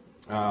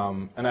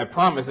 And I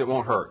promise it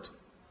won't hurt,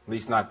 at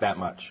least not that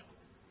much.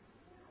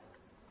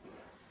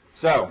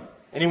 So,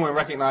 anyone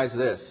recognize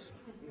this?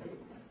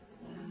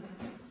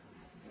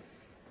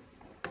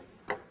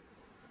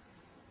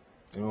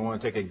 Anyone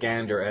want to take a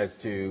gander as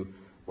to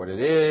what it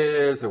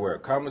is or where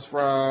it comes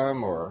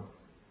from? Or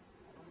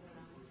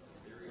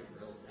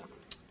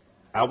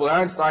Albert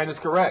Einstein is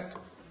correct.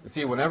 You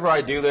see, whenever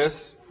I do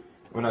this,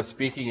 when I'm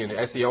speaking in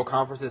SEO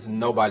conferences,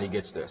 nobody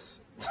gets this.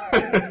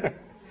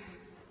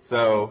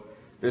 So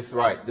this is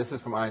right. This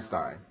is from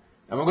Einstein.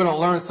 And we're going to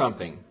learn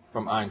something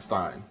from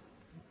Einstein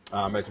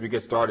as we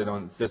get started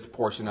on this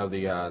portion of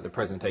the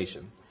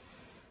presentation.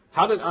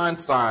 How did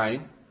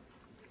Einstein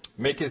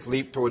make his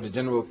leap toward the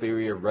general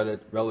theory of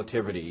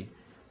relativity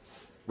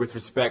with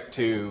respect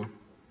to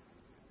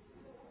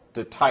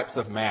the types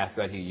of math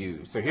that he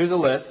used? So here's a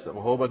list of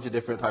a whole bunch of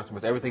different types of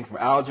math, everything from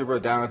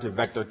algebra down to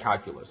vector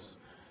calculus.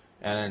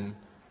 And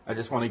I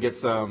just want to get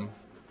some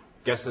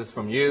guesses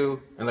from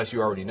you, unless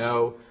you already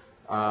know.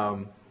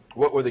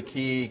 What were the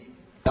key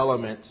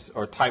elements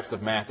or types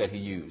of math that he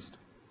used?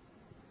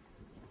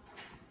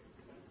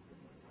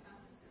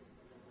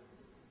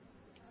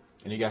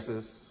 Any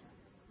guesses?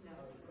 No.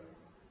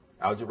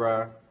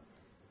 Algebra?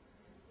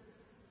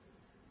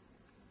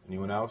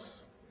 Anyone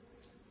else?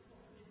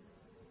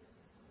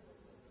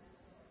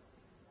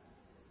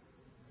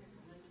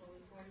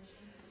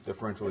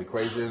 Differential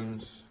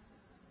equations.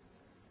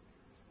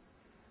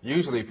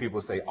 Usually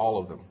people say all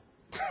of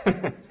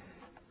them.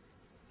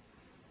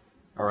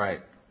 All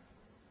right.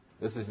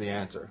 This is the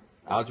answer.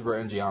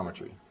 Algebra and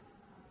geometry.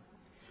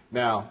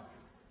 Now,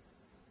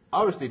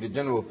 obviously the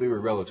general theory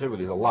of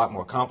relativity is a lot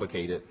more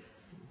complicated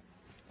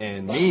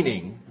in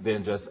meaning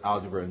than just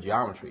algebra and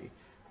geometry.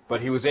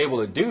 But he was able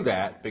to do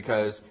that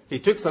because he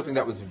took something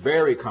that was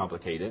very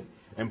complicated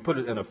and put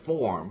it in a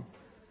form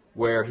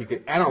where he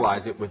could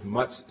analyze it with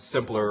much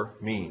simpler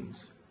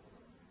means.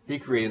 He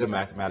created a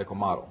mathematical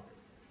model.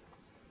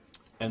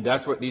 And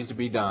that's what needs to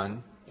be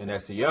done in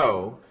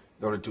SEO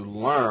in order to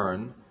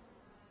learn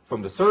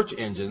from the search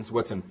engines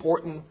what's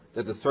important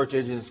that the search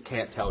engines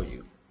can't tell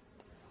you.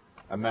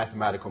 A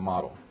mathematical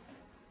model.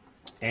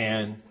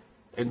 And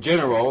in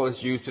general,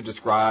 it's used to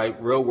describe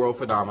real-world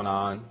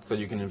phenomenon so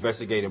you can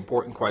investigate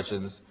important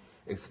questions,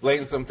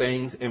 explain some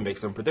things, and make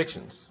some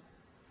predictions.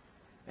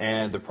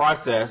 And the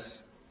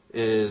process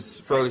is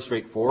fairly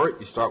straightforward.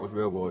 You start with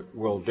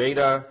real-world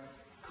data,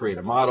 create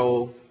a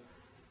model,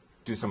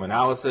 do some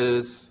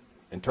analysis,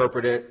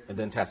 interpret it, and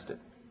then test it.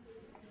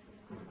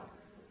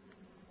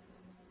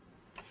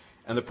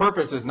 And the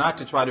purpose is not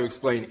to try to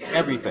explain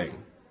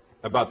everything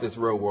about this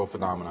real-world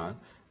phenomenon,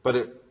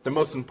 but the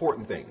most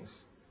important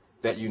things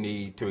that you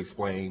need to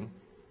explain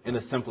in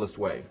the simplest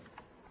way.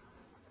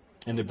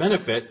 And the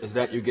benefit is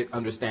that you get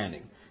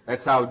understanding.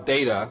 That's how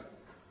data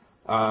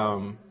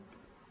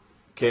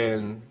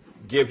can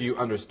give you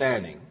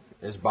understanding,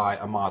 is by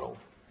a model.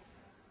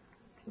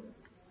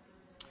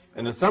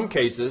 And in some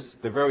cases,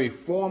 the very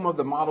form of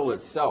the model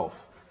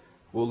itself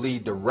will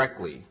lead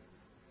directly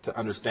to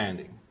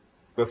understanding.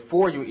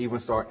 Before you even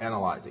start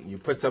analyzing, you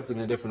put something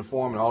in a different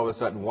form and all of a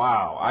sudden,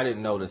 wow, I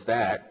didn't notice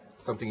that,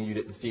 something you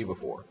didn't see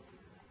before.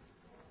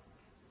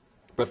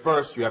 But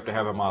first, you have to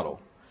have a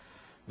model.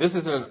 This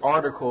is an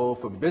article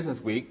from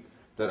Business Week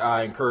that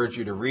I encourage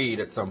you to read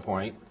at some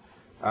point.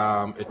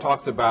 It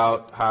talks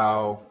about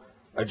how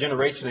a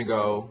generation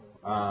ago,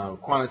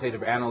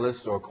 quantitative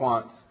analysts or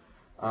quants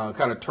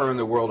kind of turned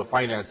the world of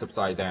finance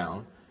upside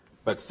down.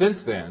 But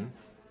since then,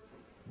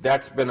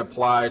 that's been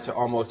applied to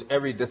almost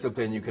every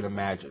discipline you can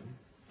imagine.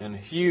 And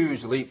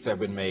huge leaps have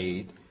been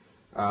made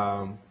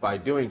by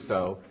doing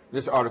so.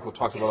 This article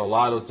talks about a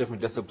lot of those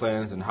different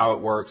disciplines and how it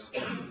works,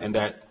 and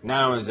that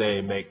now is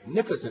a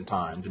magnificent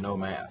time to know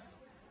math.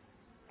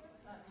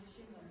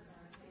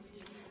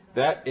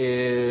 That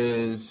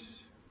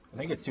is, I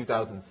think it's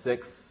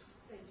 2006.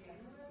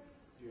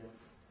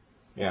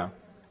 Yeah.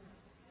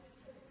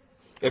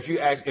 If you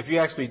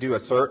actually do a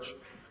search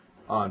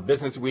on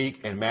Business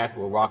Week and Math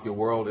Will Rock Your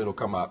World, it'll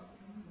come up.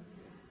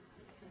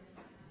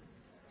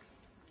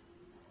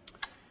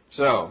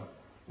 So,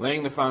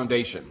 laying the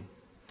foundation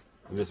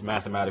of this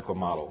mathematical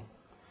model.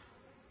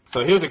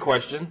 So here's a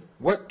question.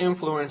 What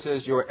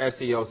influences your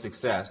SEO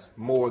success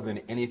more than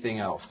anything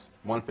else?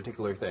 One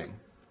particular thing.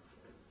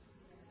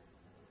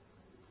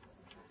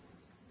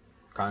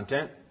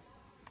 Content?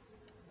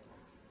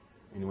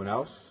 Anyone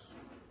else?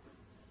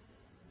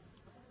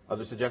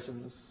 Other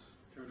suggestions?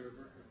 Turnover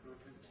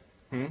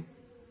of content.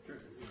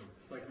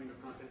 Cycling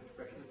of content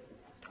freshness.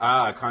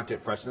 Ah,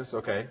 content freshness,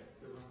 okay.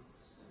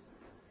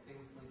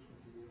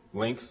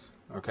 Links,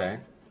 okay.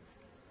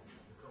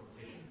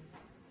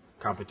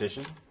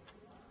 Competition.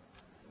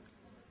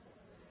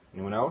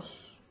 Anyone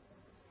else?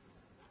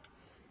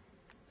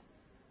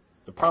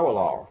 The power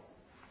law,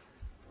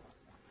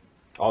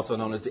 also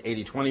known as the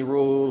 80-20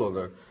 rule or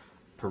the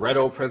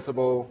Pareto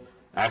principle,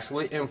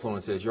 actually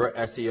influences your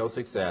SEO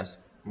success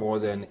more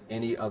than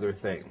any other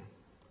thing.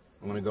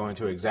 I'm going to go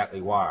into exactly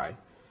why.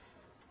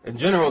 In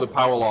general, the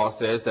power law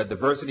says that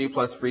diversity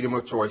plus freedom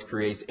of choice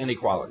creates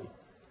inequality.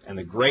 And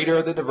the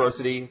greater the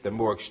diversity, the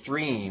more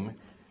extreme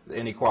the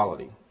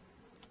inequality.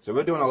 So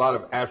we're doing a lot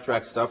of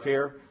abstract stuff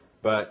here,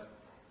 but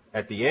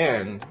at the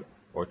end,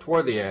 or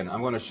toward the end,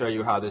 I'm going to show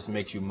you how this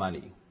makes you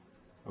money,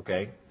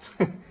 okay?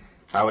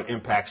 How it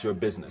impacts your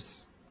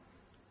business.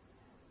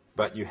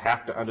 But you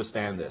have to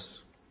understand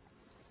this.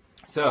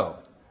 So,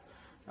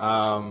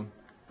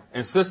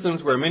 in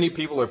systems where many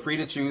people are free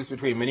to choose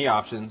between many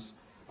options,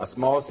 a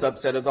small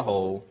subset of the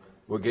whole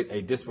will get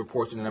a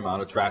disproportionate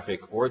amount of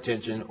traffic or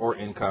attention or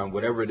income,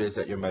 whatever it is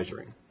that you're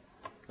measuring.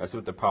 That's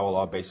what the power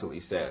law basically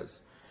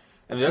says.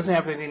 And it doesn't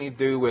have anything to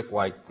do with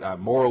like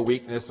moral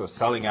weakness or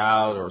selling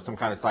out or some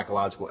kind of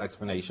psychological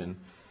explanation.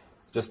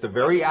 Just the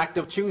very act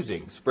of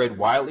choosing, spread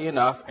widely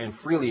enough and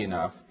freely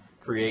enough,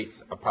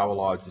 creates a power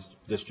law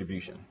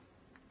distribution.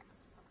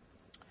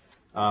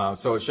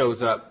 So it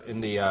shows up in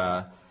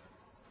the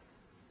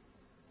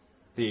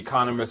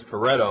economist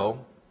Pareto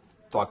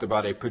talked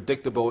about a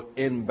predictable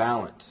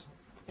imbalance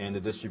in the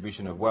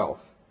distribution of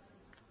wealth.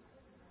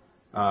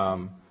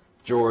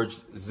 George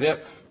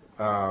Zipf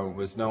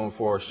was known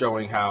for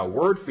showing how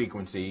word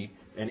frequency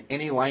in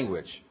any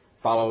language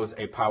follows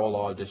a power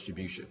law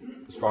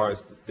distribution as far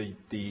as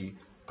the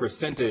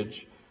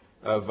percentage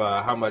of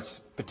how much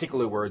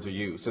particular words are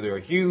used. So there are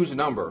a huge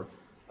number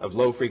of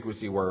low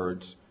frequency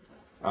words,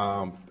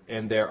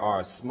 and there are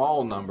a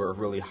small number of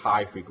really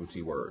high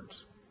frequency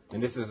words.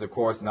 And this is, of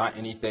course, not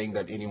anything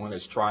that anyone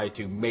has tried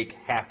to make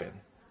happen.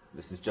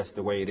 This is just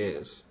the way it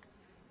is.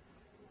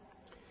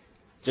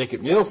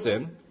 Jacob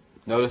Nielsen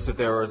noticed that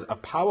there was a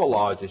power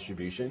law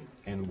distribution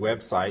in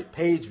website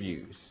page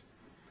views.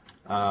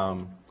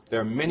 There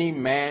are many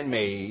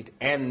man-made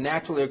and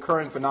naturally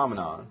occurring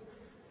phenomena,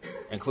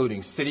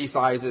 including city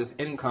sizes,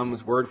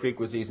 incomes, word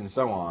frequencies, and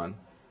so on,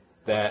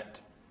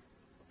 that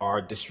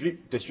are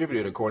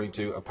distributed according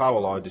to a power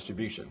law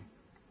distribution.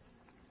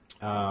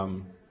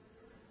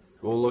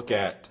 We'll look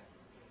at,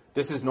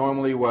 this is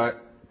normally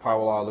what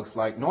power law looks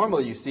like.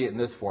 Normally you see it in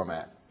this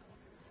format.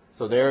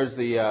 So there's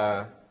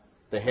the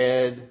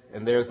head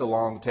and there's the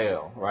long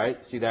tail,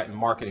 right? See that in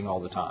marketing all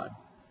the time.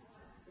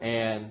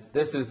 And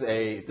this is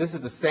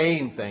the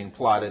same thing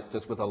plotted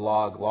just with a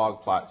log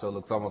plot, so it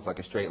looks almost like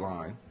a straight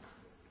line.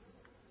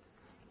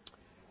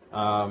 So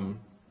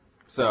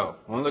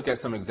I want to look at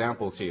some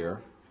examples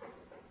here.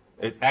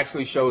 It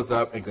actually shows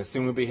up in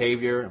consumer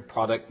behavior,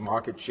 product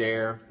market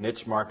share,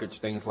 niche markets,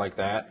 things like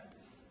that.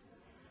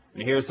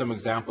 And here's some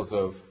examples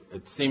of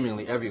it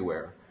seemingly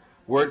everywhere.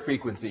 Word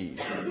frequencies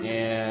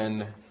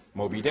in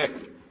Moby Dick,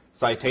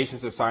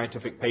 citations of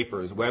scientific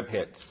papers, web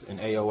hits in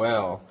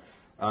AOL,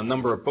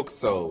 number of books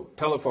sold,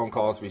 telephone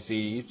calls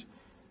received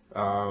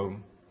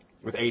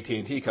with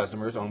AT&T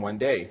customers on one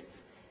day,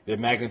 the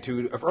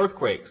magnitude of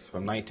earthquakes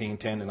from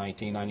 1910 to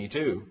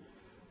 1992,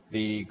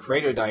 the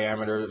crater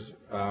diameters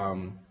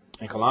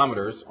in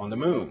kilometers on the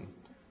moon,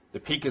 the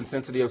peak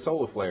intensity of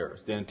solar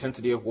flares, the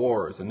intensity of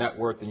wars, the net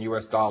worth in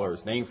US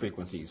dollars, name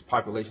frequencies,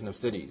 population of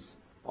cities,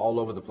 all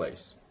over the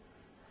place.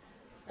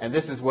 And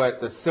this is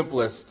what the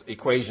simplest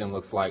equation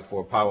looks like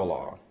for power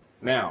law.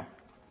 Now,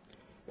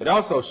 it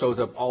also shows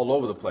up all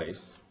over the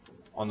place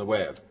on the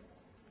web.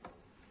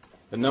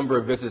 The number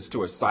of visits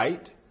to a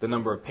site, the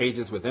number of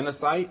pages within a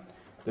site,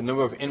 the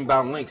number of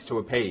inbound links to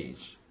a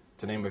page,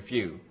 to name a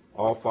few,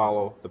 all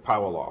follow the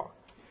power law.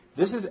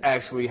 This is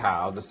actually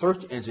how the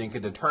search engine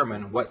can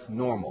determine what's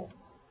normal,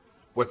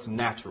 what's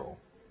natural,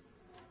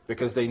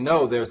 because they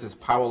know there's this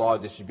power law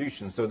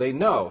distribution. So they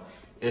know,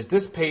 is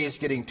this page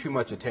getting too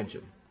much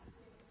attention?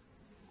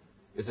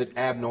 Is it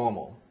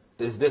abnormal?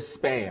 is this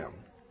spam?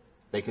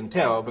 They can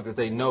tell because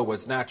they know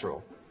what's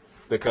natural,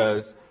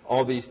 because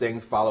all these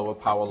things follow a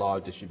power law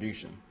of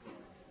distribution.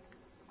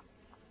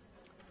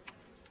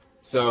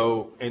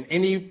 So in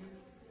any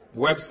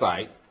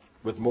website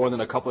with more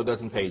than a couple of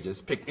dozen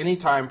pages, pick any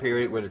time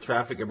period where the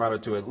traffic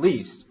amounted to at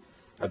least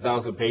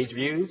 1,000 page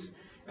views,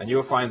 and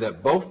you'll find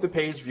that both the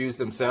page views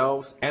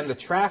themselves and the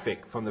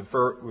traffic from the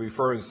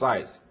referring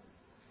sites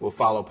will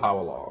follow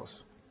power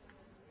laws.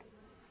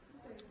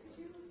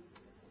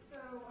 So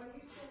are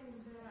you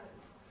saying that,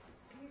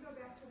 can you go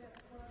back to that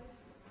slide?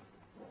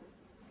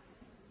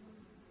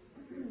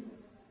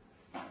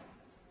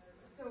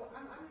 So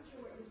I'm not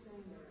sure what you're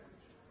saying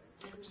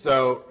there.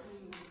 So,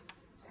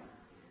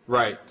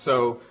 right.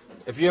 So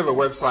if you have a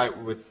website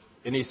with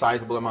any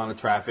sizable amount of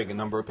traffic, a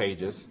number of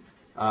pages,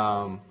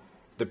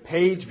 the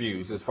page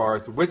views, as far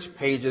as which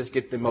pages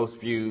get the most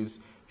views,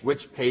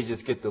 which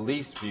pages get the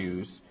least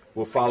views,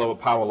 will follow a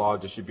power law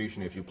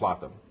distribution if you plot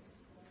them.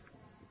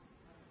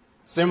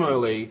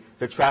 Similarly,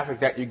 the traffic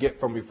that you get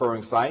from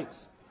referring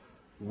sites,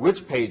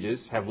 which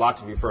pages have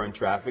lots of referring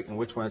traffic and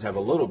which ones have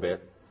a little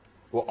bit,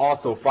 will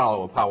also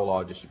follow a power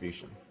law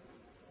distribution.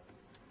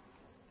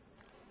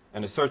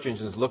 And the search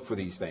engines look for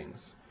these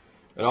things.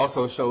 It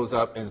also shows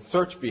up in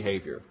search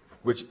behavior,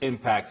 which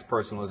impacts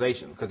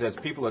personalization. Because as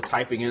people are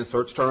typing in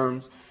search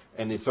terms,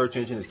 and the search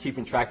engine is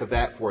keeping track of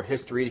that for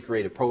history to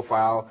create a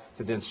profile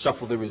to then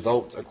shuffle the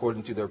results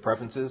according to their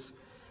preferences,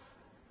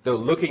 they're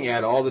looking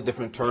at all the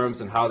different terms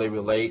and how they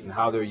relate and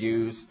how they're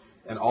used,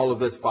 and all of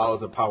this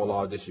follows a power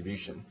law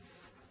distribution.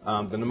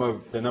 The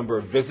number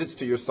of visits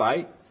to your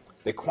site,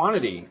 the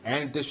quantity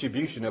and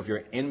distribution of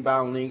your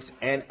inbound links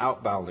and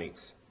outbound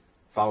links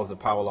follows the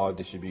power law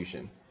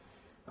distribution.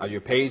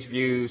 Your page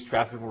views,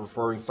 traffic from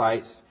referring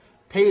sites,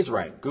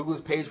 PageRank,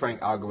 Google's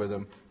PageRank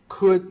algorithm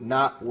could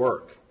not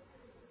work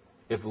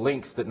if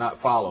links did not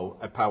follow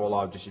a power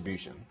law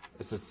distribution.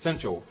 It's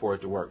essential for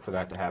it to work, for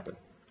that to happen.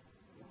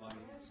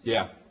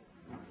 Yeah.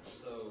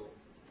 So,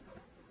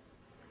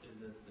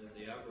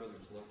 the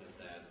algorithms look at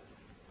that.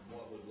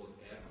 What would look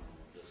at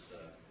just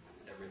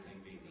everything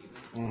being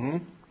even?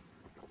 Mm-hmm.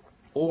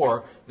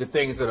 Or the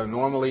things that are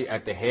normally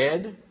at the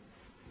head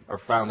are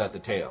found at the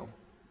tail.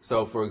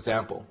 So, for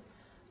example,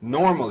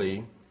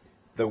 normally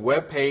the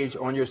web page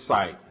on your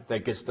site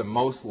that gets the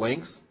most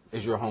links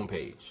is your home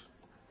page.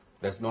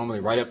 That's normally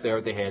right up there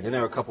at the head. Then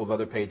there are a couple of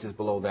other pages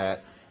below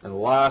that, and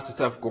lots of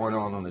stuff going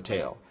on the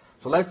tail.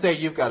 So let's say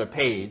you've got a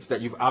page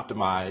that you've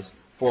optimized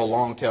for a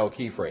long tail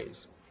key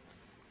phrase,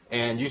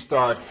 and you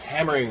start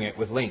hammering it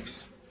with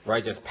links,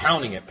 right? Just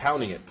pounding it,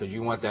 because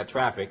you want that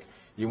traffic,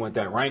 you want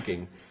that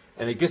ranking,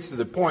 and it gets to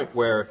the point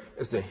where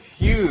it's a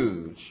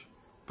huge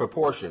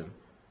proportion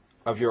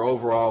of your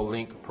overall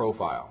link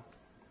profile,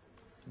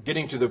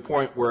 getting to the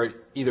point where it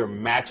either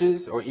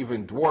matches or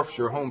even dwarfs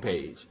your home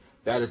page.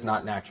 That is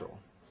not natural.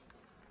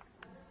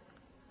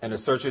 And the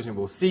search engine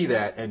will see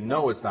that and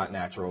know it's not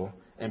natural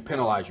and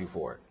penalize you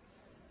for it.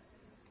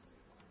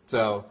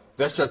 So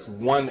that's just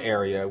one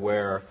area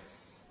where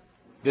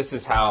this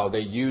is how they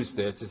use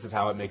this. This is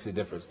how it makes a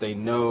difference. They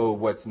know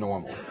what's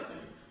normal.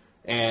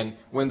 And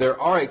when there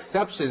are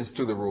exceptions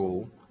to the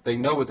rule, they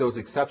know what those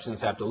exceptions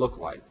have to look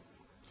like.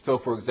 So,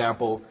 for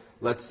example,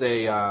 let's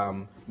say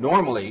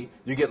normally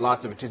you get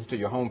lots of attention to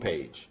your home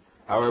page.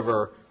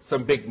 However,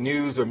 some big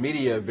news or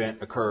media event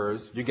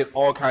occurs. You get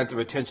all kinds of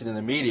attention in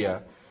the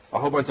media. A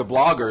whole bunch of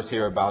bloggers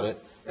hear about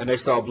it, and they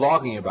start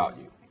blogging about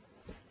you.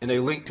 And they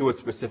link to a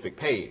specific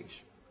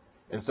page.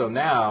 And so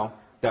now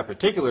that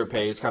particular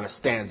page kind of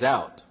stands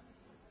out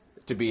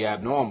to be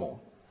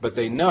abnormal. But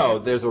they know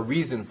there's a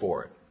reason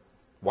for it.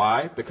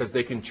 Why? Because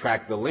they can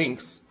track the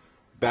links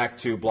back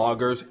to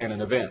bloggers and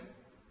an event.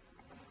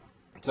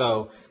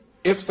 So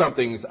if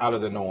something's out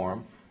of the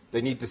norm,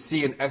 they need to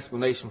see an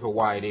explanation for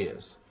why it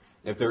is.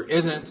 If there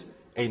isn't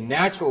a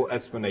natural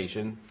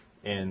explanation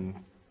in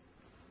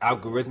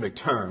algorithmic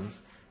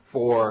terms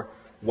for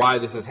why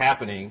this is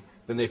happening,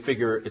 then they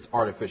figure it's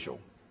artificial.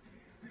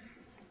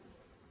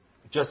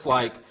 Just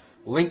like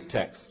link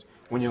text.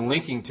 When you're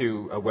linking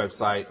to a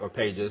website or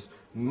pages,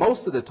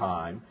 most of the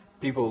time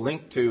people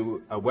link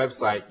to a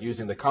website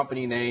using the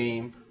company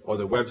name or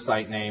the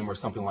website name or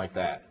something like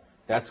that.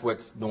 That's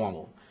what's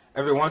normal.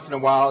 Every once in a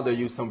while they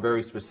use some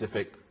very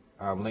specific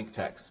link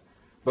text.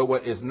 But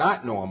what is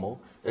not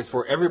normal is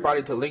for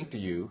everybody to link to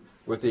you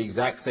with the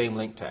exact same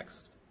link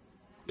text.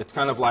 It's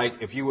kind of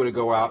like if you were to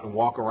go out and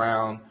walk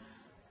around,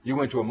 you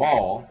went to a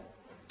mall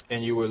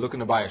and you were looking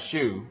to buy a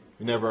shoe,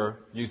 you never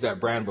used that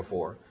brand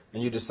before,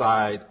 and you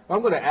decide, well,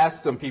 I'm going to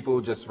ask some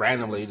people just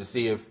randomly to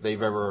see if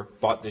they've ever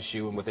bought this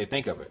shoe and what they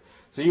think of it.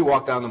 So you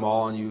walk down the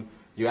mall and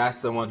you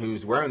ask someone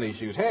who's wearing these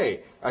shoes,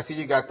 hey, I see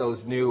you got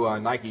those new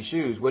Nike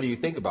shoes, what do you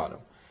think about them?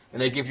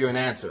 And they give you an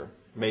answer,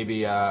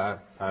 maybe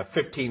a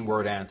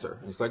 15-word answer.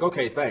 And it's like,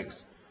 okay,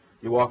 thanks.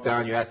 You walk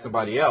down, you ask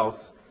somebody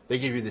else, they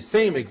give you the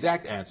same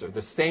exact answer,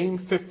 the same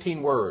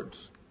 15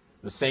 words,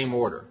 the same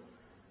order.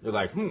 You're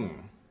like,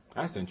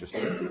 that's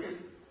interesting,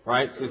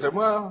 right? So you say,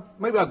 well,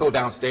 maybe I'll go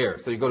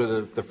downstairs. So you go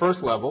to the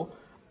first level,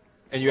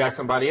 and you ask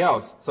somebody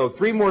else. So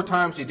 3 more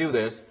times you do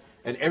this,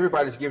 and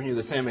everybody's giving you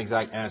the same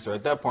exact answer,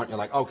 at that point you're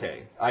like,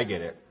 okay, I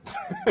get it.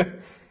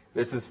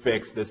 This is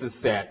fixed, this is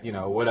set, you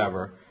know,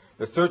 whatever.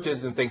 The search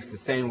engine thinks the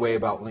same way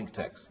about link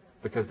text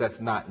because that's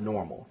not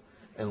normal,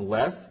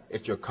 unless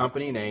it's your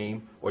company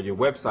name or your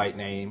website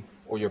name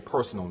or your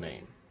personal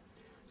name.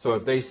 So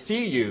if they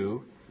see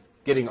you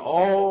getting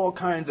all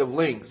kinds of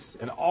links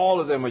and all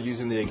of them are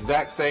using the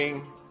exact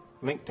same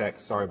link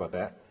text, sorry about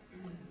that,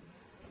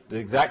 the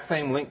exact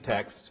same link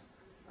text,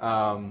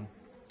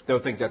 they'll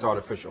think that's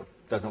artificial,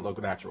 doesn't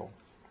look natural.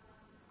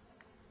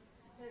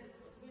 Would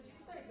you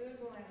say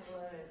Google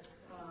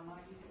Analytics, I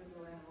use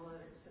Google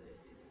Analytics, it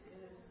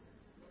is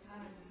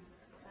kind of,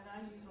 and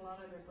I use a lot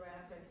of their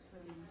graphics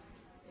and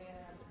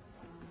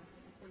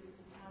the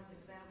kinds of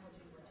examples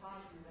you were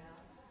talking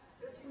about.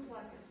 It seems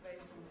like it's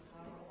based on the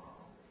power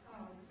law.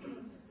 Because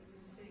we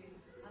can see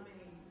how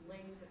many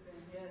links have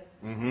been hit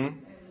and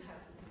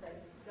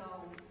they've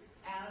gone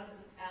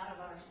out of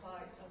our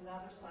site to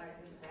another site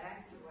and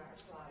back to our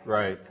site.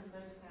 Right. And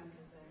those kinds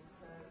of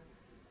things. So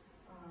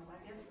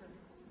I guess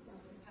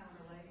this is kind of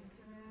relating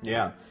to that.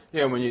 Yeah,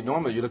 yeah. When you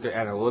normally you look at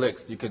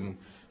analytics, you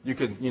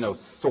can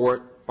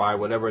sort by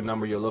whatever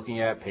number you're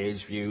looking at,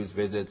 page views,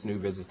 visits, new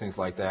visits, things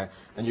like that,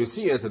 and you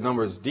see as the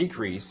numbers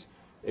decrease,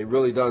 it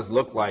really does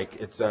look like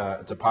it's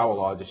a power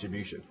law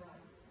distribution.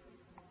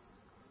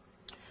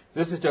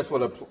 This is just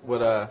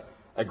what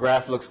a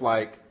graph looks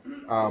like,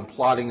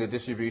 plotting the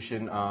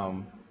distribution.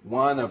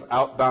 One of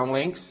outbound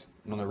links,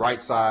 and on the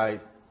right side,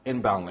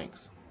 inbound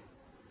links.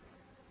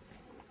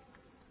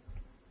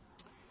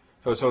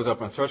 So it shows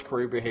up on search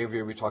query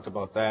behavior. We talked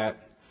about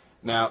that.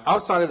 Now,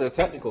 outside of the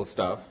technical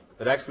stuff,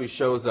 it actually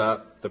shows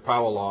up the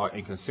power law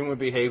in consumer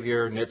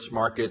behavior, niche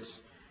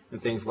markets,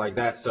 and things like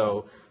that.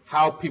 So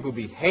how people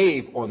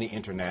behave on the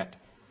internet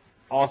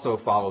also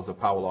follows the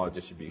power law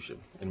distribution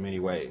in many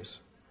ways.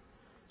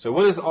 So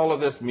what does all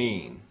of this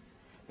mean?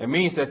 It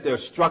means that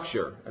there's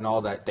structure in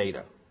all that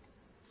data.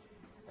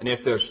 And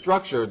if there's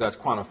structure that's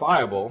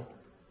quantifiable,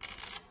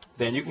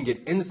 then you can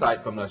get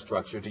insight from that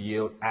structure to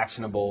yield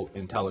actionable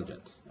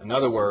intelligence. In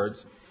other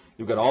words,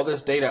 you've got all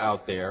this data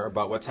out there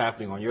about what's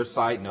happening on your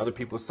site and other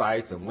people's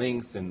sites and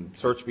links and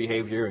search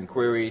behavior and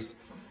queries.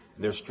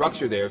 There's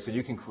structure there so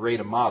you can create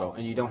a model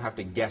and you don't have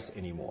to guess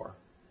anymore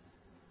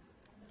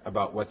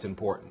about what's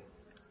important.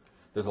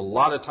 There's a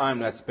lot of time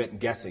that's spent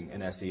guessing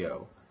in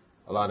SEO.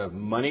 A lot of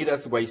money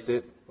that's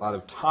wasted, a lot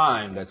of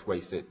time that's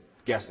wasted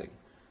guessing.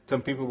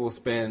 Some people will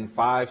spend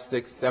 5,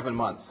 6, 7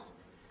 months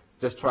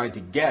just trying to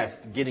guess,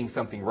 getting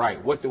something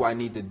right. What do I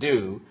need to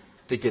do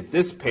to get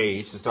this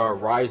page to start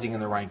rising in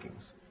the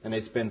rankings? And they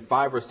spend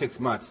 5 or 6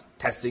 months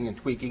testing and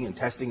tweaking and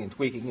testing and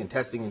tweaking and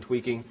testing and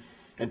tweaking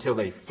until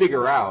they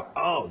figure out,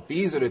 oh,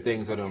 these are the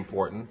things that are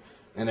important,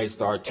 and they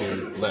start to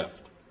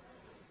lift.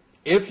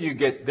 If you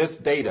get this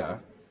data,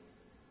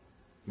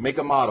 make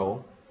a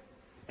model,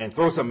 and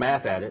throw some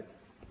math at it,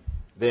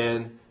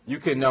 then you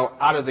can know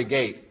out of the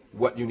gate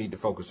what you need to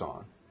focus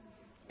on.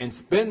 And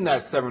spend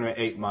that 7 or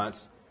 8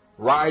 months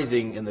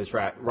rising in the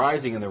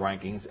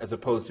rankings as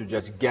opposed to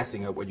just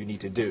guessing at what you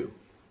need to do.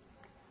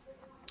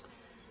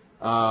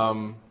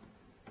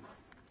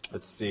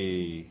 Let's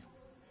see.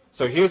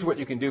 So here's what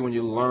you can do when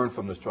you learn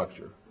from the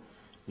structure.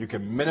 You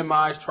can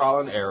minimize trial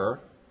and error.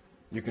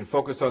 You can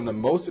focus on the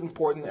most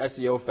important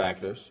SEO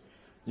factors.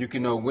 You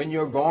can know when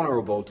you're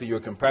vulnerable to your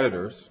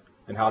competitors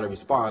and how to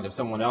respond if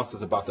someone else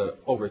is about to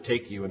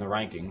overtake you in the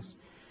rankings.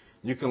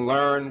 You can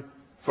learn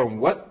from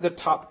what the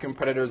top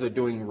competitors are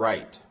doing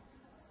right,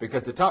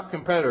 because the top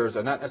competitors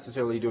are not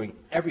necessarily doing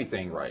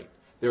everything right.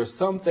 There are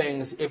some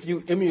things, if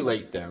you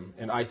emulate them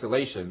in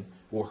isolation,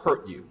 will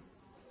hurt you.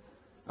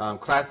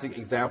 Classic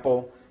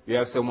example, you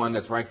have someone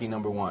that's ranking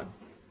 #1,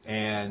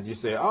 and you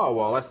say, oh,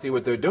 well, let's see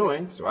what they're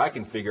doing so I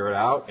can figure it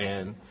out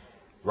and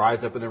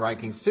rise up in the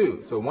rankings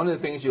too. So one of the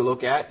things you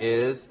look at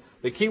is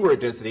the keyword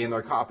density in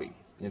their copy.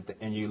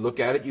 And you look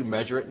at it, you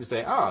measure it, and you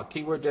say, oh,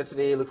 keyword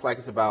density looks like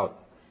it's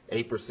about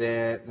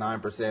 8%,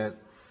 9%.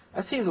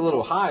 That seems a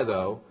little high,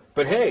 though.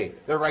 But hey,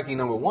 they're ranking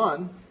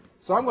 #1,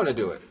 so I'm going to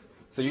do it.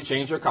 So you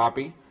change your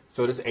copy,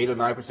 so it's 8 or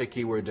 9%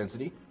 keyword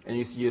density, and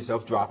you see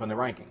yourself drop in the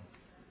ranking.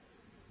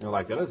 You're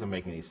like, that doesn't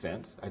make any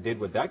sense. I did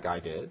what that guy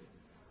did.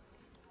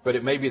 But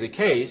it may be the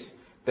case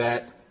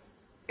that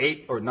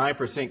 8 or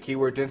 9%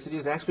 keyword density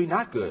is actually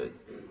not good.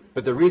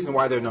 But the reason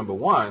why they're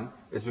 #1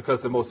 is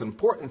because the most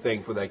important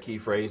thing for that key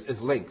phrase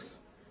is links.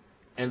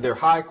 And their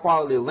high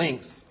quality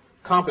links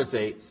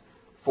compensates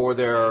for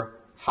their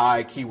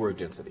high keyword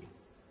density.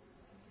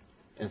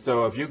 And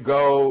so if you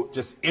go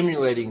just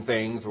emulating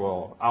things,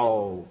 well,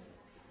 I'll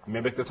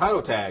mimic the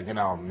title tag, and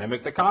I'll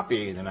mimic the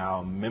copy, and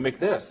I'll mimic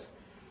this,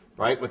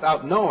 right?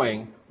 Without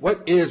knowing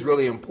what is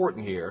really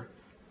important here,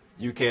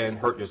 you can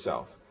hurt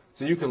yourself.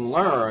 So you can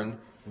learn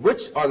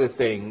which are the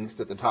things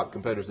that the top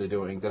competitors are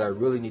doing that I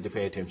really need to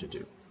pay attention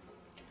to.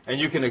 And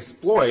you can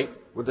exploit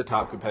what the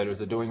top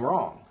competitors are doing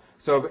wrong.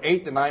 So if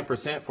 8 to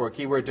 9% for a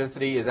keyword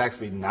density is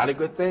actually not a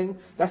good thing,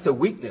 that's a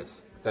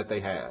weakness that they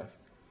have.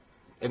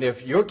 And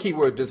if your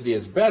keyword density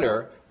is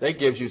better, that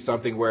gives you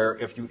something where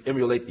if you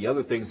emulate the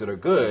other things that are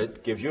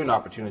good, gives you an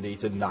opportunity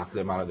to knock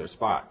them out of their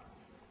spot.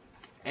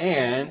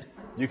 and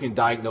you can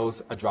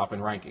diagnose a drop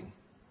in ranking.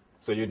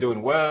 So you're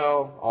doing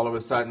well, all of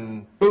a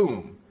sudden,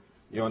 boom,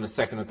 you're on the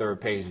second or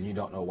third page and you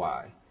don't know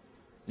why.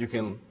 You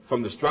can,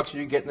 from the structure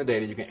you get in the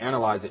data, you can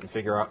analyze it and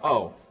figure out,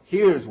 oh,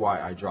 here's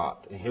why I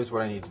dropped, and here's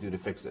what I need to do to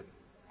fix it.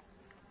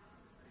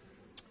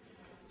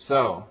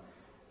 So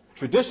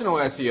traditional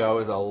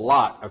SEO is a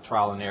lot of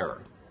trial and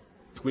error,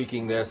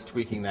 tweaking this,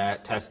 tweaking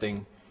that,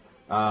 testing,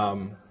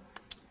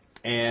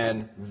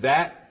 and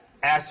that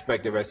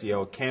aspect of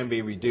SEO can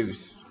be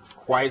reduced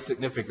quite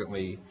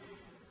significantly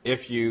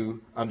if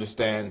you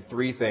understand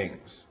three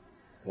things.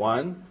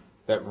 One,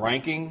 that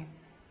ranking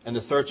in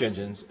the search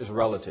engines is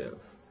relative.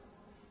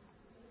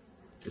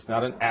 It's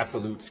not an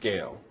absolute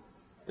scale.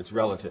 It's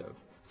relative.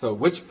 So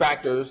which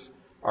factors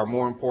are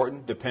more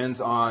important depends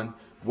on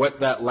what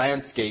that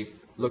landscape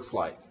looks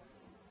like.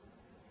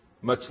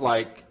 Much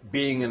like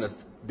being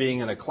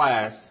in a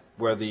class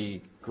where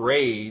the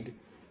grade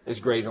is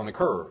graded on a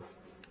curve,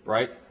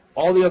 right?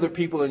 All the other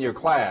people in your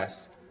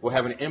class will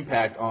have an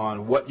impact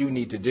on what you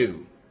need to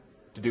do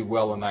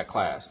well in that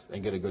class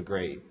and get a good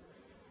grade.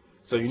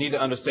 So you need to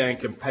understand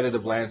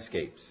competitive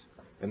landscapes,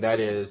 and that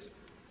is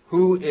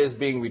who is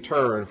being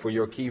returned for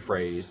your key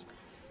phrase.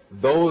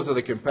 Those are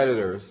the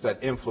competitors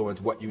that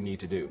influence what you need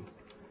to do.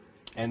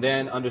 And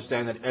then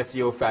understand that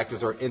SEO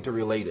factors are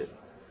interrelated,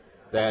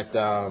 that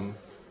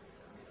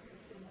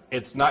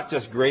it's not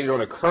just graded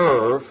on a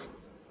curve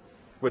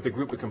with a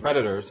group of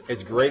competitors,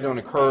 it's graded on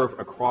a curve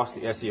across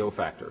the SEO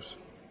factors.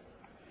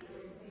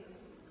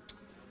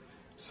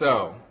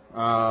 So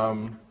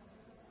I'm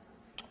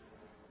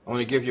going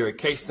to give you a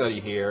case study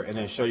here and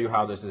then show you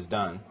how this is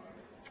done.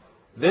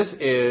 This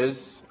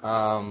is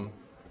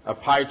a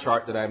pie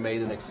chart that I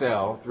made in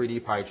Excel,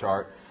 3D pie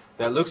chart,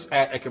 that looks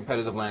at a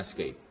competitive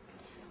landscape.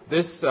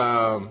 This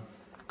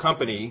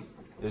company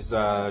is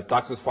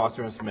Doxers,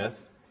 Foster &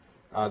 Smith.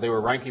 They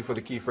were ranking for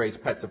the key phrase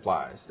pet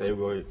supplies. They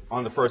were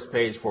on the first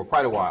page for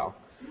quite a while,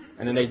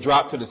 and then they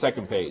dropped to the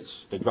second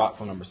page. They dropped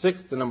from number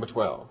 6 to number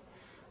 12.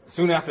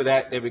 Soon after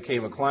that, they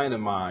became a client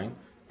of mine,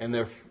 and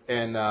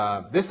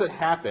this had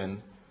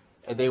happened,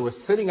 and they were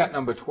sitting at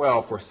number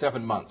 12 for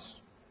 7 months.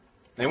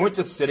 They weren't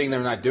just sitting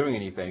there not doing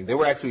anything. They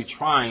were actually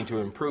trying to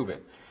improve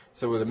it.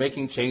 So they were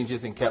making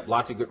changes and kept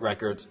lots of good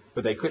records,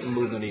 but they couldn't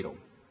move the needle.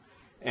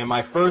 And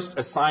my first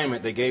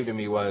assignment they gave to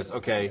me was,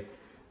 okay,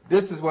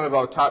 this is one of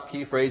our top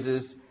key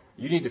phrases.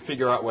 You need to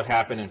figure out what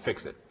happened and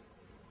fix it.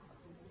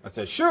 I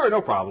said, sure,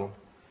 no problem.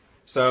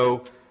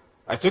 So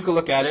I took a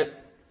look at it,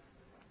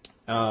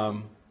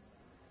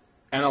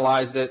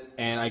 analyzed it,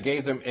 and I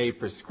gave them a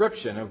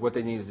prescription of what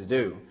they needed to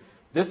do.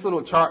 This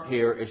little chart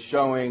here is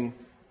showing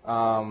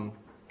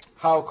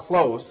how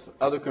close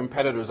other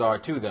competitors are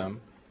to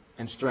them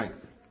in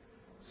strength.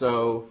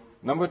 So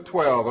number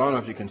 12, I don't know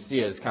if you can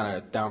see it, it's kind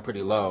of down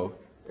pretty low.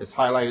 It's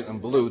highlighted in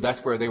blue.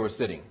 That's where they were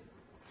sitting.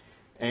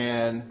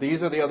 And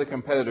these are the other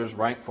competitors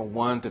ranked from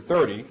 1 to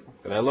 30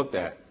 that I looked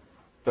at.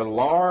 The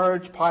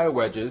large pie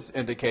wedges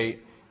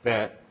indicate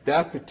that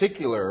that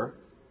particular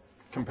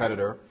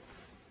competitor,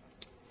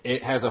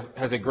 it has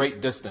a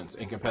great distance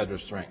in competitive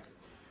strength.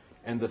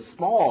 And the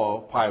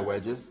small pie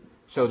wedges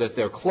show that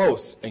they're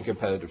close in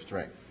competitive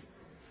strength.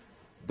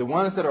 The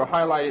ones that are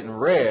highlighted in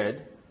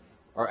red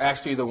are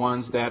actually the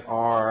ones that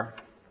are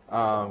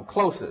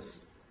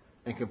closest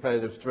in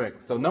competitive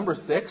strength. So number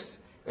 6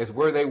 is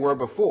where they were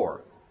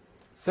before.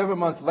 7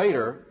 months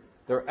later,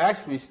 they're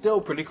actually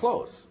still pretty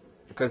close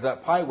because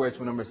that pie wedge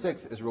for number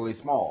 6 is really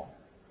small.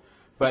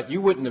 But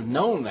you wouldn't have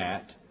known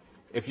that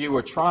if you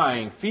were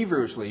trying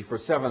feverishly for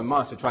 7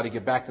 months to try to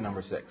get back to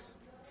number 6.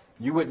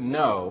 You wouldn't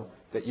know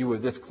that you were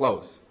this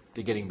close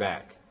to getting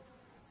back.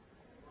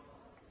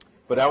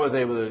 But I was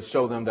able to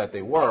show them that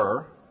they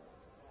were.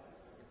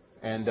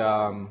 And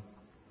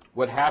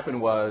what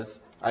happened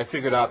was I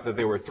figured out that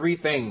there were 3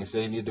 things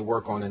they needed to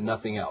work on and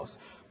nothing else.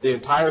 The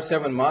entire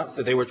 7 months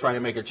that they were trying to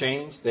make a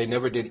change, they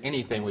never did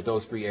anything with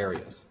those 3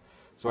 areas.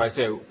 So I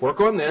said, work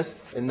on this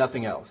and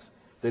nothing else.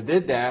 They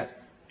did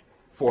that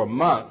for a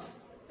month,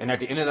 and at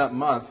the end of that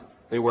month,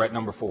 they were at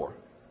number 4.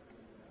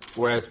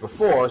 Whereas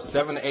before,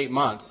 7 to 8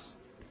 months,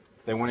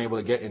 they weren't able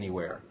to get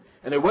anywhere.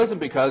 And it wasn't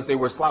because they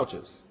were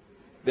slouches.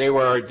 They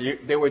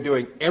were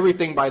doing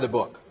everything by the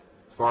book,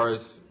 as far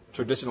as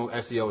traditional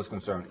SEO is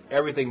concerned,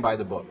 everything by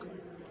the book.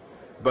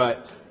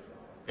 But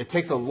it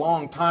takes a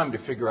long time to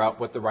figure out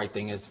what the right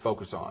thing is to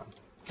focus on,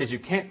 because you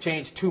can't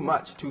change too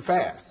much too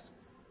fast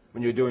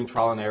when you're doing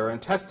trial and error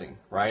and testing,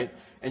 right?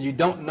 And you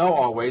don't know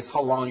always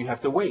how long you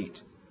have to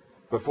wait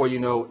before you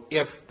know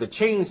if the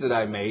change that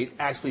I made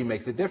actually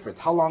makes a difference.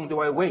 How long do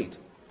I wait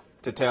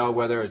to tell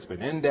whether it's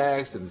been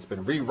indexed and it's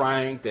been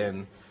re-ranked?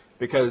 And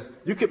because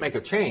you could make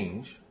a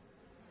change,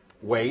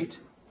 wait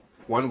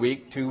 1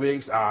 week, 2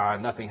 weeks,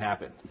 nothing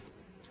happened.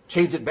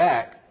 Change it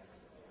back,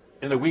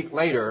 and a week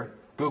later,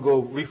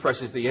 Google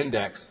refreshes the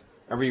index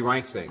and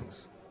re-ranks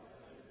things.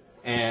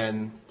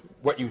 And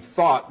what you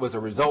thought was a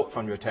result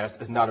from your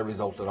test is not a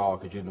result at all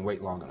because you didn't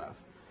wait long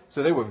enough.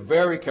 So they were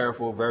very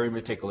careful, very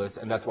meticulous,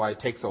 and that's why it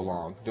takes so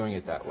long doing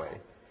it that way.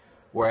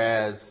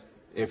 Whereas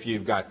If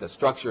you've got the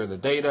structure and the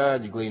data,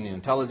 you glean the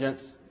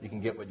intelligence, you can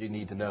get what you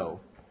need to know.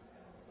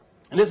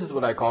 And this is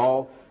what I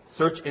call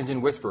search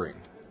engine whispering,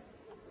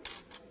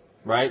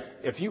 right?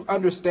 If you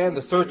understand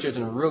the search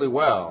engine really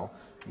well,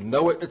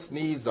 know what its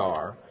needs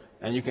are,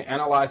 and you can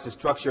analyze the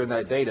structure in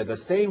that data, the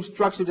same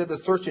structure that the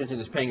search engine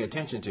is paying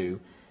attention to,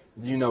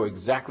 you know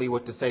exactly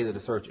what to say to the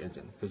search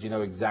engine because you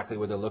know exactly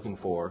what they're looking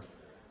for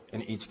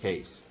in each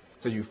case.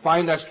 So you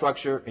find that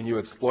structure and you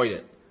exploit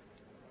it.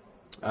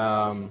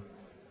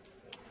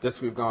 This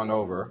we've gone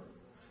over.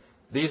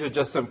 These are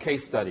just some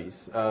case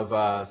studies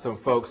of some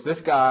folks.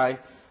 This guy,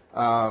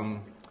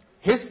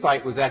 his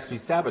site was actually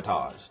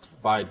sabotaged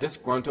by a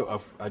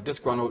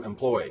disgruntled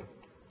employee.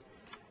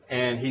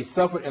 And he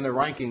suffered in the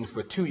rankings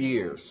for 2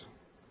 years.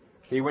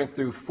 He went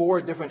through 4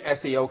 different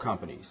SEO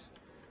companies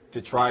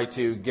to try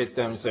to get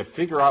them to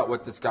figure out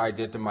what this guy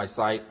did to my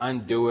site,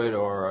 undo it,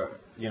 or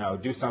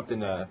do something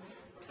to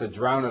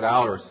drown it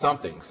out or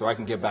something so I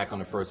can get back on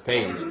the first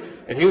page.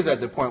 And he was at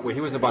the point where he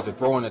was about to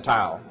throw in the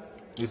towel.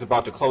 He was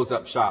about to close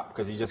up shop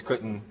because he just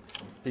couldn't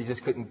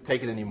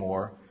take it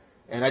anymore.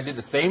 And I did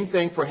the same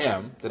thing for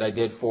him that I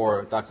did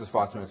for Dr.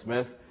 Foster and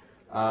Smith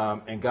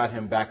and got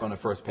him back on the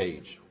first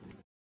page.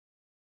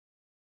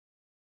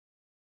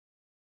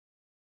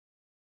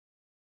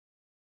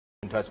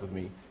 In touch with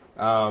me.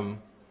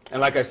 And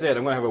like I said,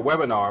 I'm going to have a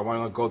webinar. I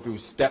want to go through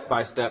step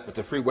by step. It's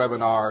a free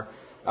webinar.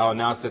 I'll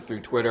announce it through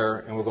Twitter,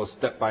 and we'll go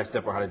step by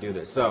step on how to do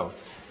this. So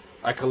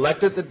I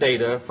collected the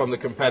data from the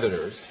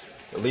competitors,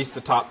 at least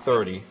the top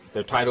 30,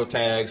 their title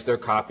tags, their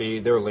copy,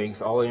 their links,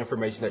 all the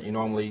information that you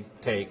normally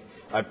take.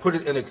 I put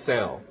it in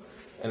Excel,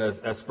 in a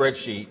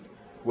spreadsheet,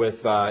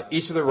 with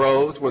each of the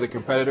rows were the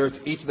competitors,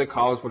 each of the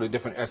columns were the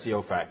different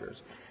SEO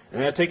factors.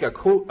 And then I take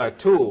a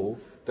tool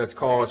that's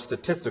called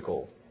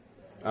statistical.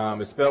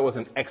 It's spelled with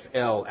an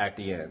XL at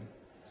the end.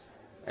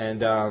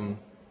 And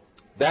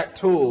that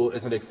tool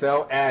is an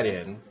Excel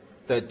add-in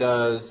that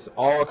does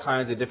all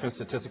kinds of different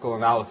statistical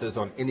analysis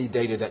on any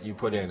data that you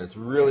put in. It's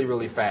really,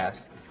 really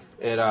fast.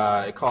 It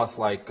costs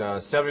like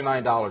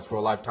 $79 for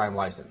a lifetime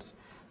license.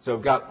 So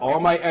I've got all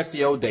my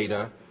SEO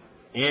data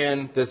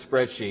in this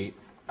spreadsheet.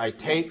 I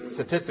take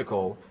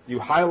statistical, you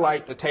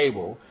highlight the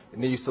table,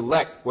 and then you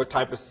select what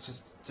type of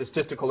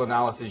statistical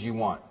analysis you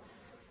want.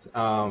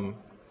 And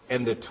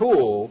the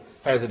tool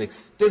has an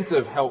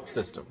extensive help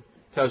system.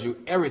 Tells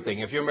you everything.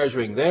 If you're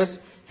measuring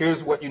this,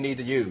 here's what you need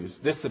to use,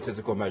 this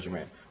statistical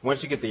measurement.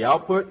 Once you get the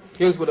output,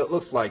 here's what it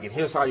looks like, and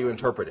here's how you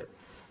interpret it.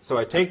 So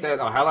I take that,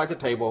 I'll highlight the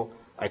table,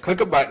 I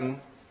click a button,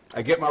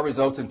 I get my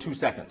results in 2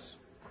 seconds.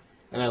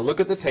 And I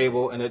look at the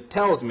table, and it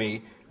tells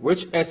me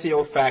which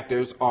SEO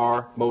factors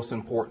are most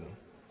important,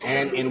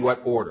 and in what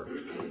order,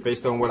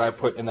 based on what I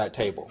put in that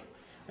table.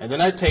 And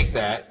then I take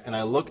that, and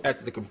I look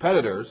at the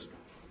competitors,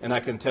 and I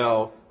can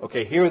tell,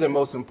 okay, here are the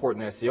most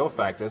important SEO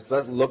factors.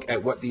 Let's look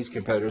at what these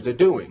competitors are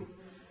doing.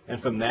 And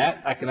from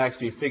that, I can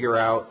actually figure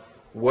out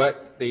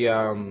what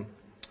the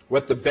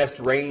best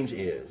range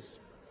is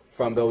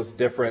from those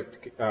different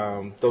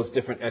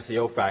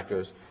SEO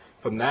factors.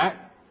 From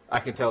that, I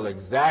can tell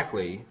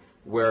exactly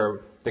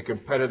where the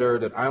competitor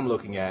that I'm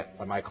looking at,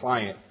 or my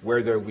client,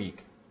 where they're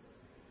weak.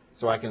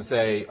 So I can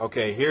say,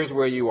 okay, here's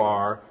where you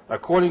are.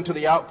 According to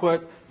the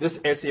output, this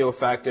SEO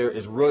factor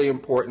is really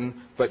important,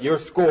 but your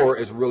score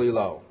is really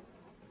low.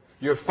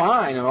 You're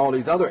fine in all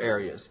these other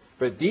areas,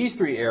 but these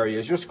 3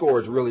 areas, your score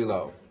is really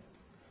low.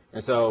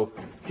 And so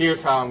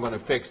here's how I'm going to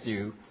fix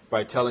you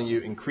by telling you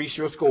increase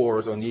your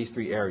scores on these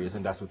 3 areas,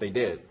 and that's what they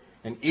did.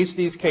 In each of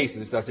these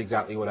cases, that's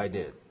exactly what I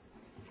did.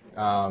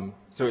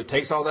 So it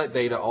takes all that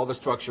data, all the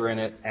structure in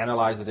it,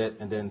 analyzes it,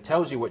 and then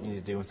tells you what you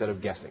need to do instead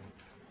of guessing.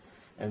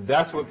 And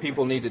that's what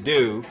people need to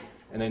do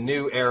in a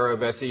new era of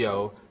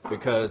SEO,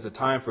 because the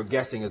time for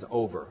guessing is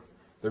over.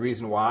 The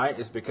reason why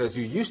is because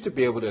you used to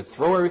be able to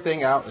throw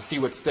everything out and see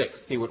what sticks,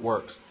 see what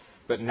works.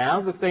 But now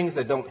the things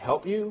that don't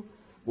help you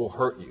will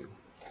hurt you.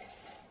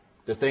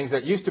 The things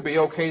that used to be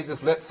okay to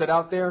just let sit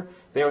out there,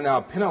 they are now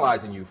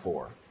penalizing you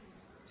for.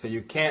 So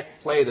you can't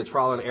play the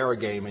trial and error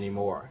game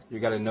anymore.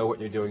 You got to know what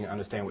you're doing and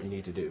understand what you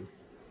need to do.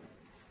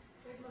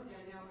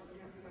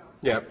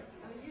 Yep.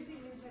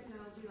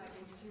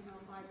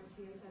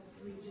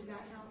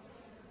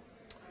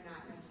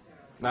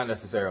 Not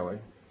necessarily,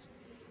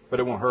 but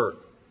it won't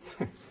hurt.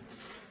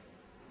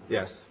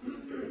 Yes? Might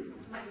be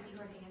too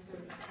hard to answer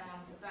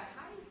fast, but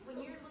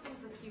when you're looking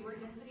for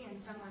keyword density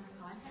in someone's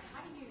content,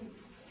 how do you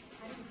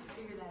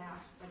figure that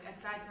out? Like,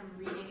 aside from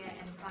reading it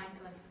and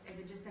finding, like, is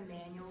it just a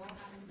manual?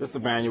 Just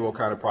a manual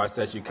kind of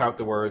process. You count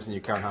the words and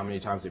you count how many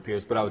times it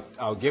appears. But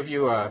I'll give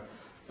you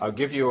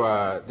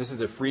this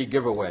is a free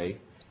giveaway,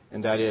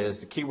 and that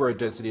is the keyword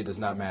density does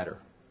not matter.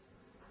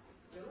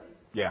 Really?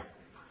 Yeah.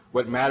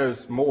 What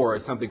matters more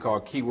is something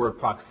called keyword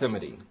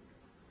proximity.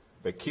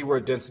 But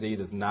keyword density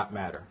does not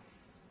matter.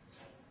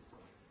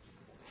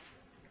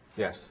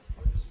 Yes?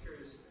 I'm just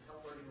curious, how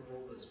far do you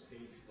roll this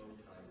page load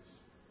times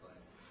by?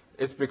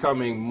 It's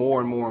becoming more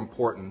and more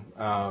important.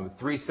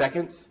 3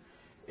 seconds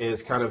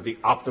is kind of the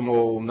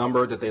optimal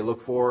number that they look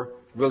for.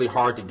 Really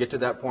hard to get to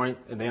that point,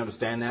 and they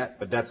understand that,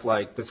 but that's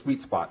like the sweet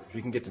spot. If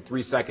you can get to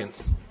 3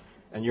 seconds,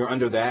 and you're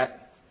under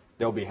that,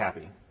 they'll be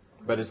happy.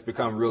 But it's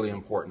become really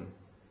important.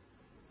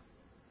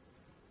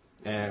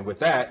 And with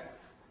that,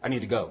 I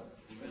need to go.